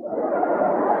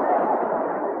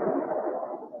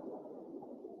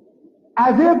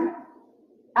 As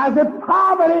if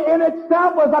poverty in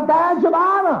itself was a badge of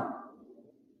honor.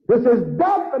 This is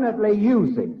definitely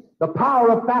using the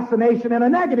power of fascination in a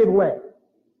negative way.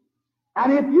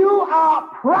 And if you are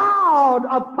proud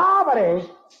of poverty,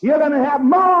 you're going to have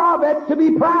more of it to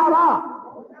be proud of.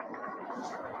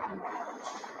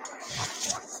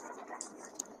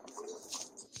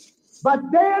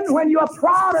 But then when you're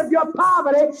proud of your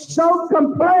poverty, don't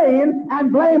complain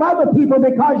and blame other people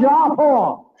because you are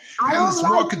poor. And it's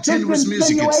more continuous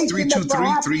music. It's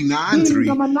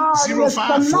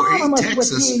 323-393-0548.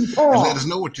 Text us and let us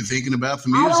know what you're thinking about the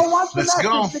music. I don't want the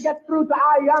message to get through to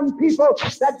our young people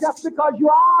that just because you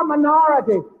are a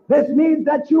minority, this means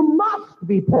that you must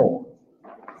be poor.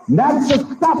 And that's the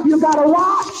stuff you got to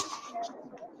watch.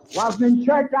 Wasn't in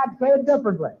church, I'd say it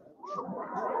differently.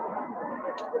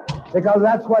 Because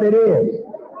that's what it is.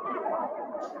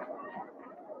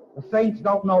 The saints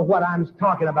don't know what I'm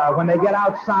talking about. When they get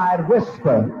outside,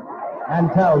 whisper and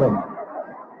tell them.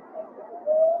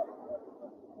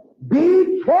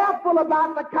 Be careful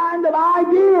about the kind of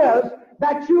ideas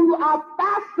that you are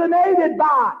fascinated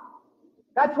by.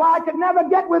 That's why I could never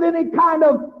get with any kind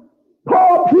of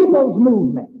poor people's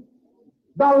movement.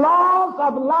 The laws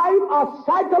of life are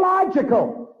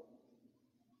psychological.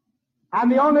 And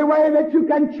the only way that you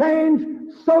can change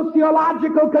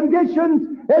sociological conditions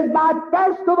is by,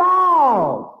 first of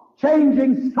all,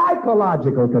 changing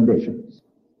psychological conditions.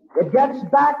 It gets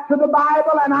back to the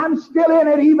Bible, and I'm still in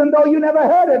it, even though you never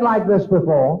heard it like this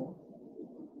before.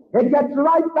 It gets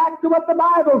right back to what the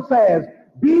Bible says.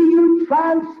 Be you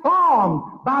transformed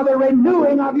by the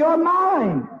renewing of your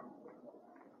mind.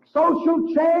 Social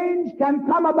change can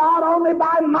come about only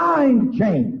by mind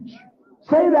change.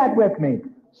 Say that with me.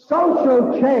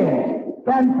 Social change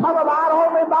can come about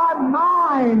only by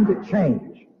mind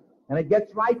change. And it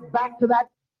gets right back to that.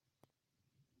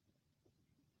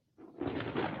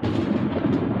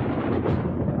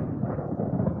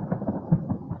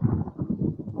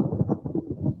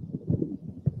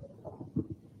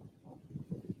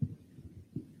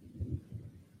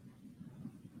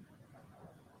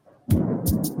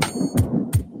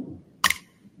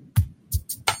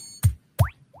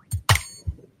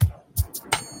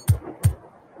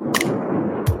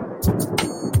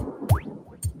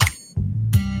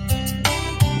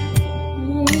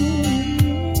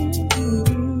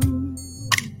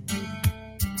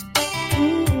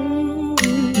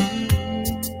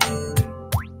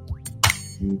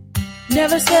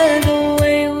 Never said the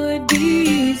way would be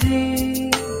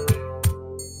easy.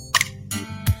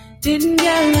 Didn't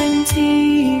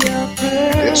guarantee a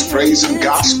It's praise and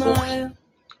gospel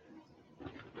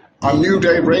on New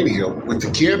Day Radio with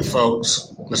the Ken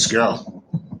folks. Let's go.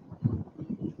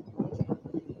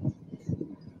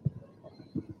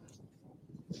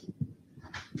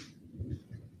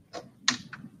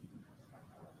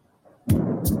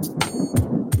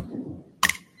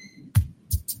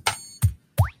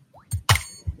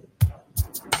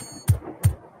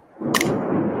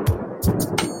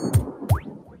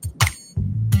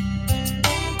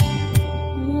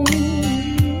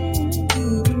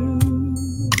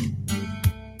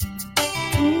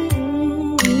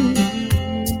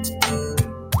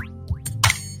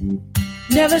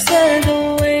 Never said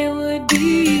the way would be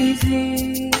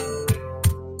easy.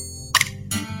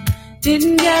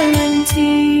 Didn't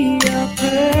guarantee a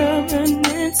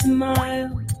permanent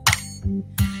smile.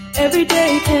 Every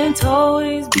day can't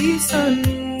always be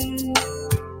sunny.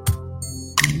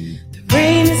 The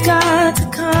rain has got to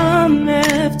come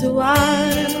after a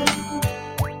while.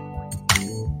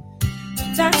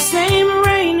 That same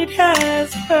rain, it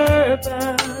has a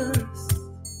purpose.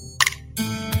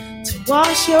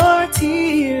 Wash your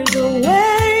tears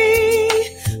away.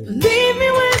 Believe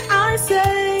me when I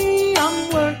say I'm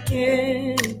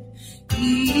working,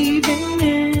 even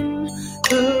in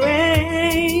the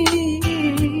rain,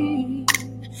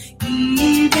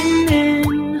 even in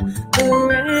the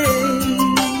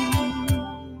rain.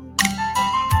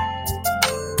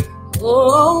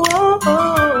 Oh, oh, oh,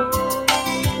 oh.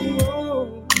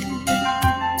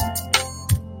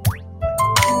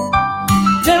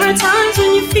 There are times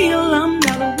when you feel I'm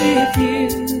not with you.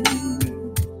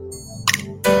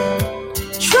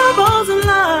 Troubles in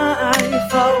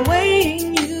life are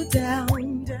weighing you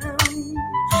down, down.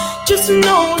 Just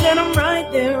know that I'm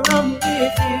right there, I'm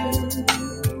with you.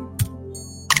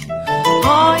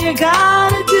 All you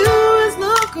gotta do is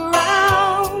look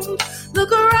around,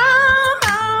 look around.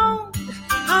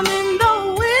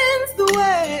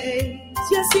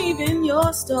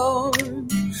 a storm.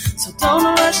 So don't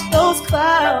rush those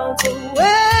clouds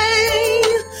away.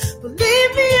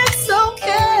 Believe me, it's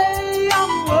okay.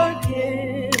 I'm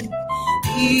working,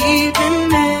 even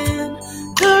in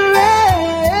the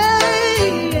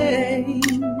rain.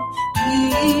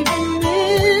 Even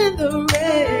in the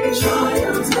rain.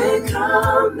 Trials may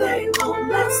come, they won't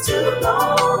last too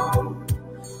long.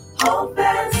 Hold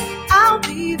fast, I'll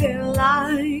be there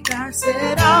like I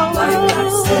said I would.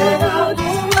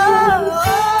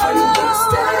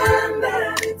 Understand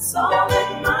that it's all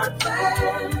in my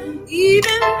plan.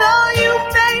 Even though you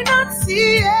may not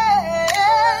see it,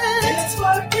 it's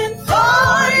working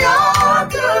for your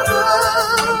good.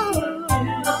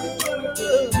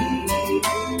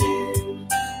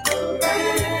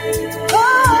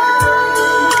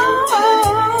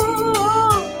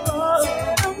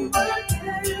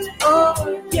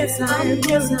 Yes, I am.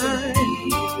 Yes, I am.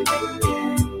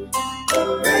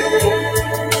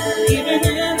 Even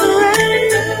in the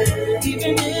rain,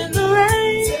 even in the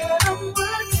rain.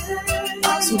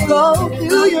 So go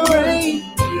through your rain,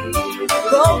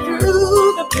 go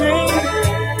through the pain,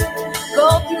 go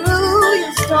through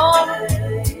your storm,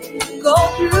 go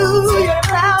through your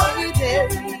cloudy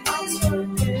days.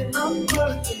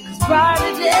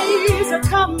 Brighter days are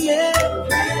coming,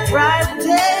 brighter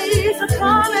days are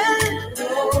coming.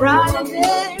 Brighter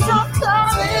days are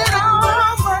coming.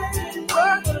 I'm working,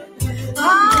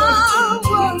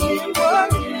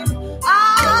 working.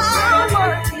 I'm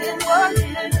working,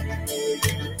 working.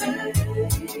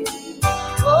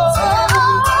 Oh,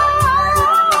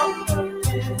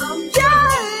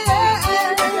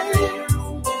 yeah.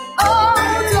 Oh,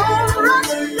 don't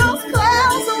rush those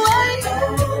clouds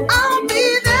away. I'll be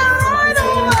there right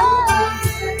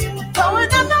away. Going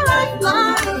at the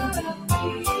lifeline.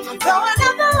 Going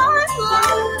at the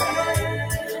lifeline.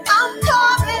 I'm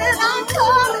coming, I'm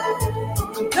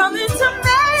coming. I'm coming to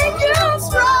make you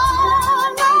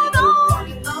strong. Hold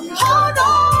on, hold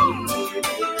on.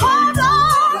 Hold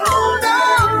on, hold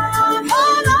on,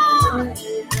 hold on.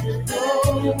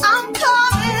 I'm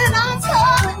coming, I'm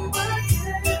coming.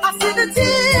 I see the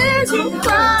tears you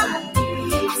cry.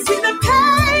 I see the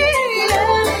pain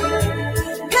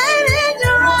in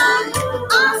your eyes.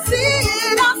 I see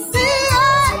it, I see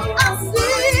it, I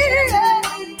see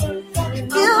it.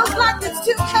 It feels like it's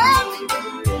too heavy.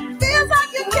 Feels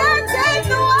like you can't take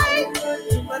the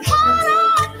weight. But hold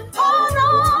on, hold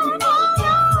on, hold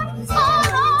on,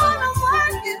 hold on. I'm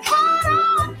working. Hold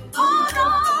on, hold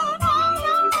on, hold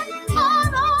on,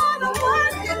 hold on. I'm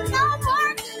working, I'm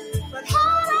working. But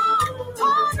hold on,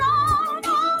 hold on,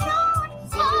 hold on,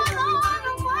 hold on.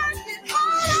 I'm working.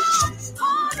 Hold on,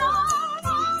 hold on, hold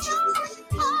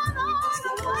on, hold on.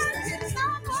 I'm working,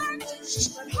 I'm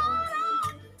working. But hold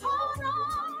on, hold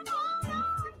on, hold on.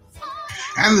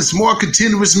 And there's more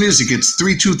continuous music. It's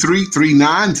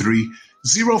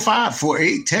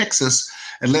 323-393-0548. Text us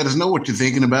and let us know what you're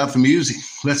thinking about the music.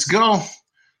 Let's go.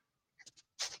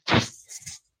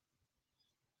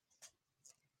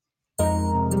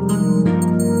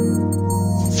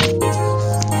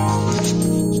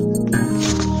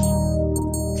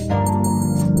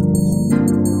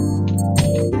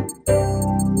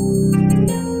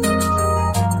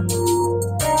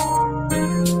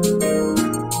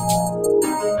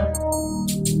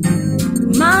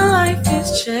 My life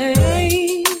is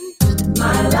changed.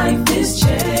 My life is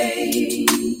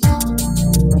changed.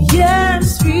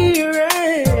 Yes,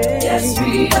 rearranged. Yes,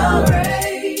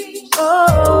 rearranged.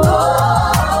 Oh,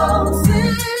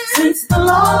 since the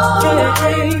Lord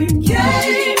came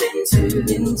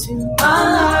into my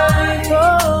life.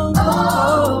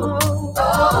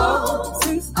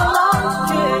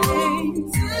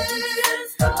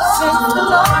 Since the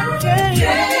Lord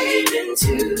came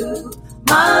into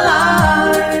my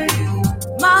life.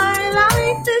 My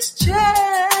life is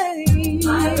changed.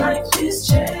 My life is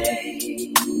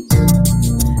changed.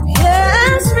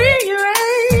 Yes,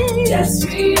 rearranged. Yes,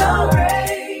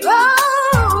 rearranged.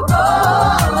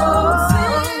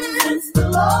 Since the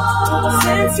Lord,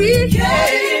 since He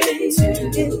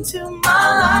came into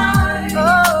my life.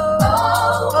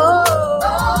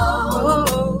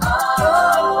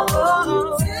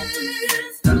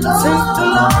 Since the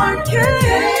Lord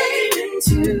came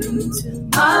into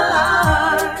my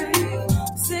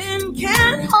life, sin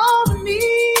can't hold me.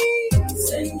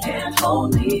 Sin can't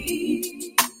hold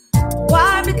me.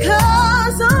 Why?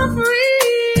 Because I'm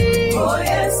free. Oh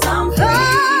yes, I'm free.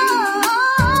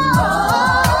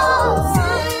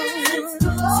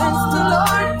 Since the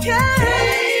Lord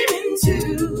came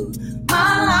into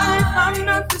my life, I'm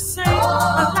not the same.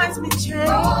 My life's been changed.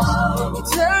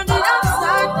 He turned it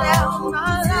upside down.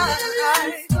 My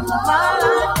life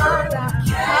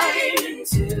came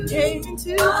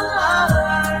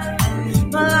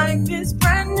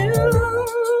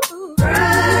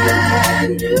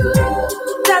brand new.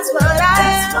 That's what I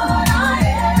am.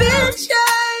 Been changed.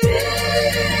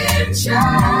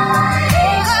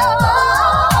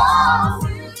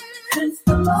 Since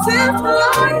the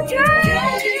Lord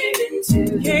came into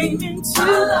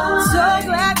my life. So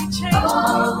glad He changed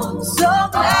me. So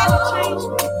glad He changed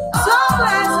me. So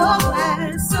glad.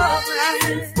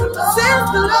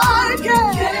 Since the Lord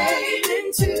came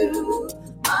into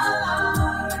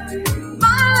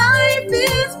my life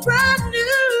is brand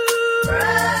new.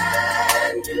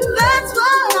 That's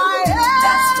what I am.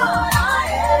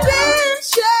 Been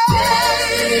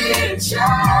changed.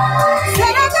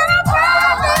 Said I got a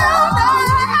brand new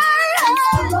life.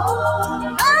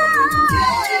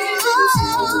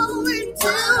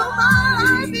 Into my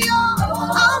life,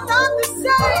 y'all. I'm not the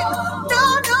same. No.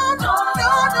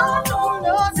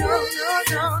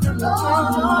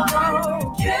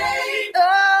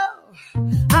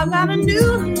 I've got a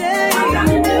new name.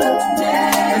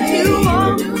 A new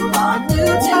one. A new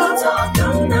talk.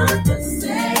 I'm not the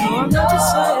same.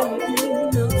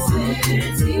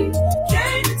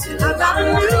 I've got a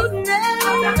new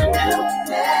name.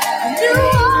 A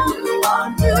new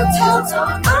one. New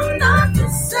talk. I'm not the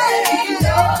same.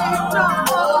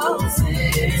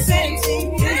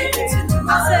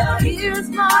 I said, here's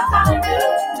my heart.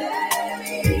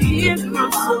 Here's my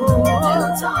soul.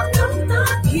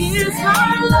 Here's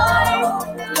my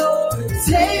life. Lord,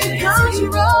 take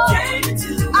control.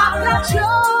 I've got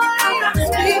joy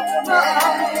unspeakable.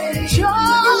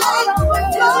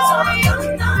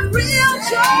 Real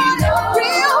joy,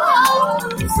 real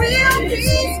hope, real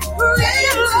peace,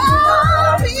 real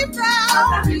love. He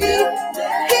found me.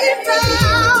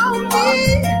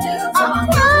 I'm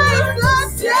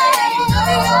priceless. He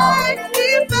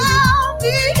found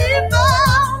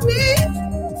me.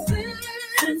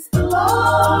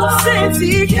 Since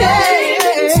He came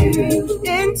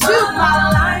into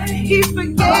my life, He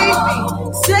forgave me,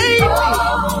 saved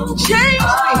me, changed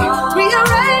me,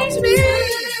 rearranged me.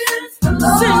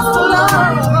 Since the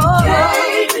Lord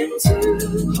came into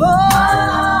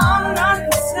I'm not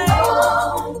the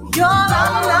same. You're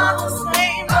not the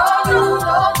same.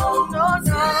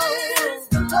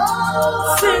 No.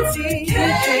 Since He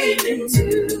came into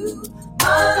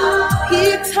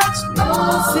He touched me,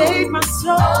 saved my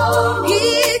soul.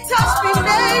 He touched me,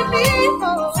 made me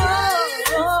whole.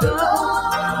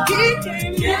 He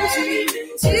came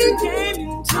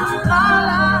into my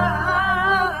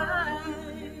life.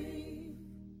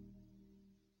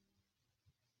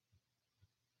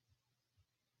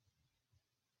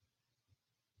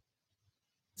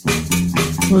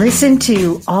 Listen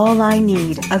to All I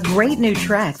Need, a great new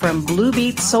track from Blue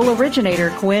Beat soul originator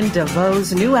Quinn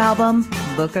DeVoe's new album,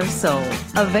 Book of Soul.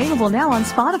 Available now on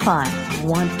Spotify.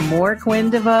 Want more Quinn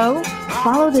DeVoe?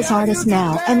 Follow this artist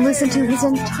now and listen to his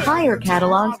entire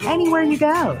catalog anywhere you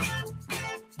go.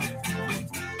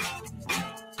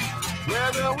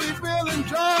 Whether we feel in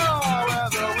joy,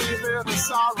 whether we feel in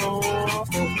sorrow,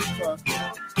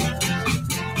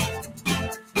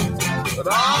 but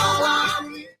all I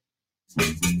need.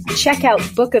 Check out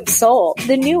Book of Soul,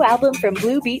 the new album from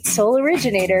Blue Beat soul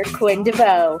originator Quinn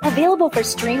DeVoe. Available for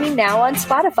streaming now on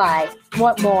Spotify.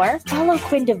 Want more? Follow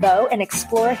Quinn DeVoe and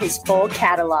explore his full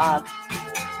catalog.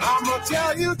 I'm going to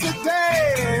tell you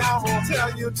today, I'm going to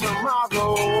tell you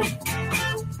tomorrow.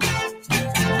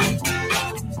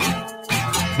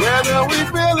 Whether we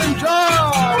feel in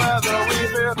joy, whether we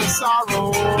feel in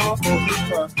sorrow,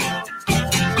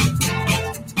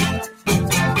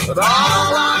 but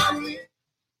all I need.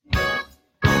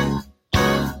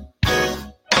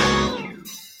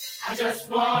 I just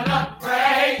wanna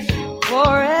praise you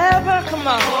forever, come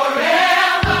on.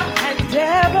 Forever and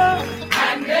ever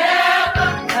and ever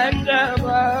and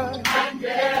ever and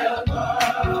ever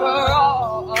for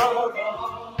all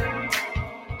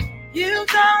you've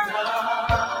done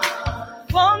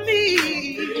for me.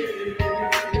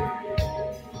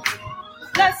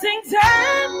 Blessings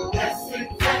and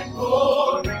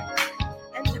glory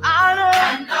and honor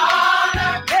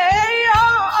they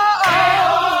all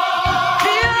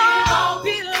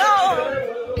belong.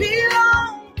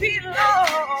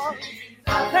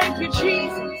 Thank you,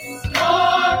 Jesus.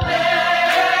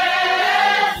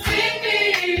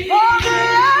 For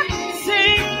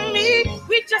blessing me.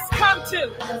 We just come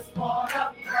to just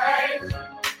wanna praise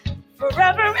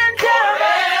forever and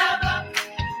ever.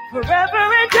 Forever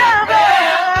and ever.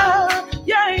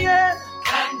 Yeah.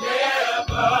 And ever.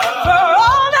 For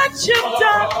all that you've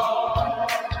done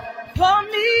for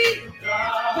me.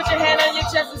 Put your hand on your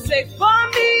chest and say, for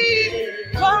me.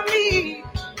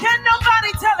 Can't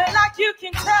nobody tell it like you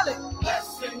can tell it.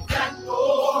 Blessings and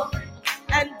glory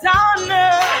and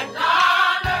honor.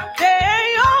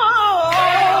 They all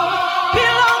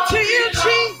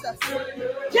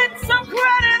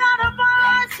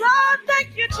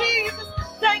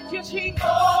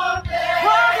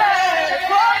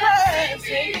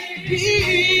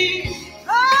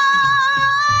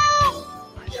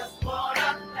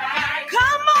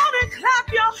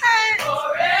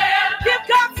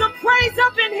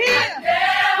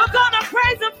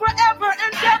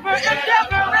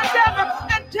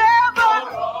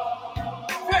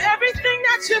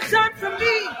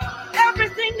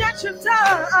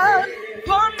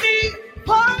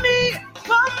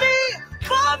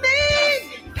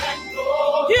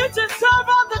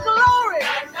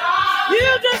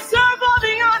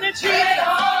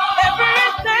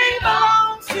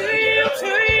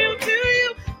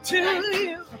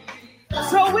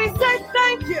we say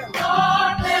thank you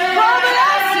for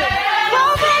blessing, for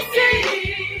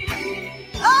blessing.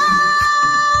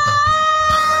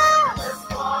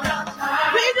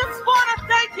 We just want to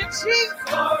thank you, Jesus,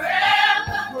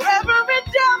 forever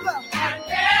and ever.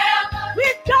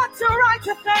 We've got the right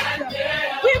to thank you.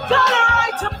 We've got a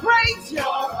right to praise you.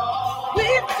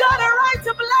 We've got a right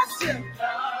to bless you.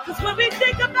 Because when we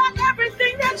think about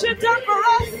everything that you've done for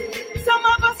us, some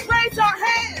of us raise our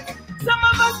hands, some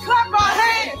of us clap our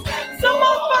hands, some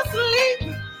of us leap,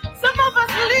 some of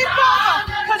us leap over,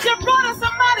 because you brought us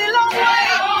a mighty long way.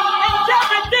 And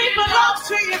everything belongs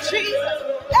to you, Jesus.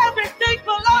 Everything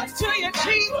belongs to you,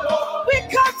 Jesus. We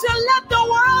come to let the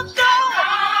world know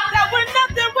that we're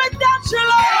nothing without you,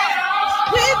 Lord.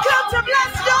 We come to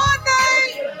bless your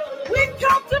name. We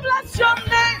come to bless your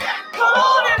name. Come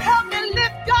on and help me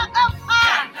lift God up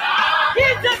high. He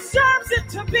deserves it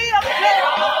to be up there.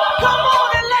 Come on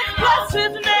and let's bless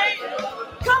his name.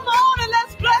 Come on and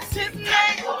let's bless his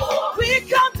name. We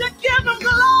come to give him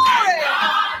glory.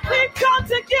 We come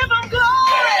to give him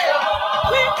glory.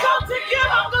 We come to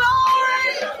give him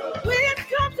glory. We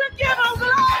come to give him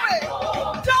glory.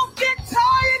 Don't get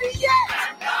tired yet,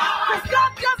 because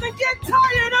God doesn't get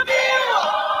tired of you.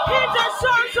 He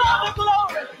deserves all the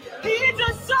glory. He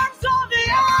deserves all the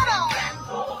honor.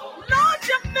 Lord,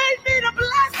 you made me to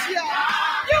bless you.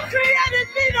 You created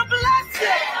me to bless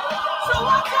you. So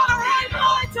I've got a right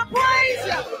mind to praise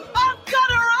you. I've got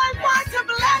a right mind to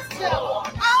bless you.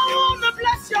 I want to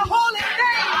bless your holy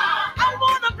name. I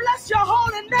want to bless your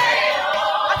holy name.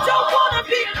 I don't want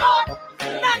to be caught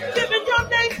not giving your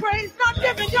name praise, not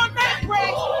giving your name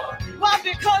praise. Why?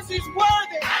 Because he's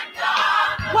worthy.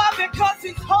 Why? Because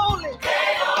he's holy.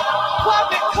 Why?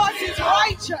 Because he's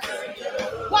righteous.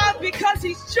 Why? Because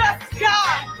he's just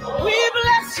God. We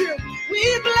bless you.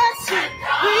 We bless you.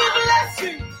 We bless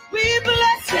you. We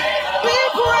bless you. We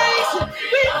praise you.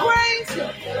 We praise you.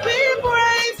 We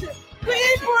praise you. We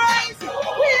praise you.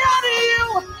 We honor you.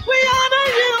 We honor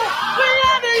you. We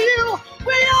honor you.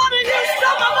 We honor you.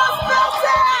 Some of us bow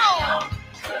down.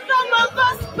 Some of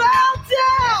us bow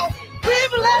down. We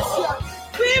bless you.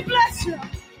 We bless you.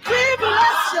 We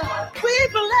bless you. We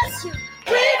bless you.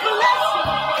 We bless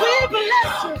you. We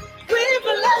bless you. We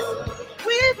bless you.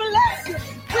 We bless you.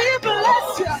 We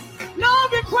bless you.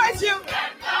 Lord, we praise you.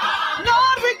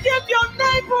 Lord, we give your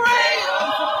name praise.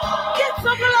 Get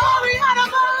some glory out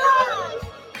of our lives.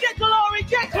 Get glory,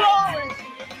 get glory.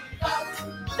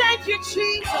 Thank you,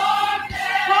 Jesus,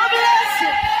 for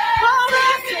blessing, for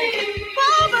blessing,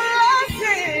 for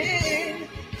blessing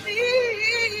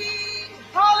me.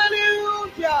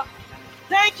 Hallelujah.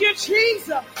 Thank you,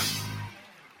 Jesus.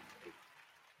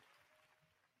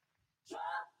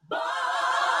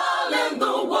 Ball in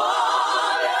the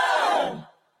water.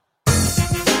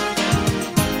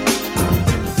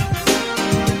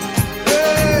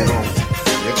 Hey,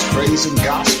 it's praise and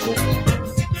gospel.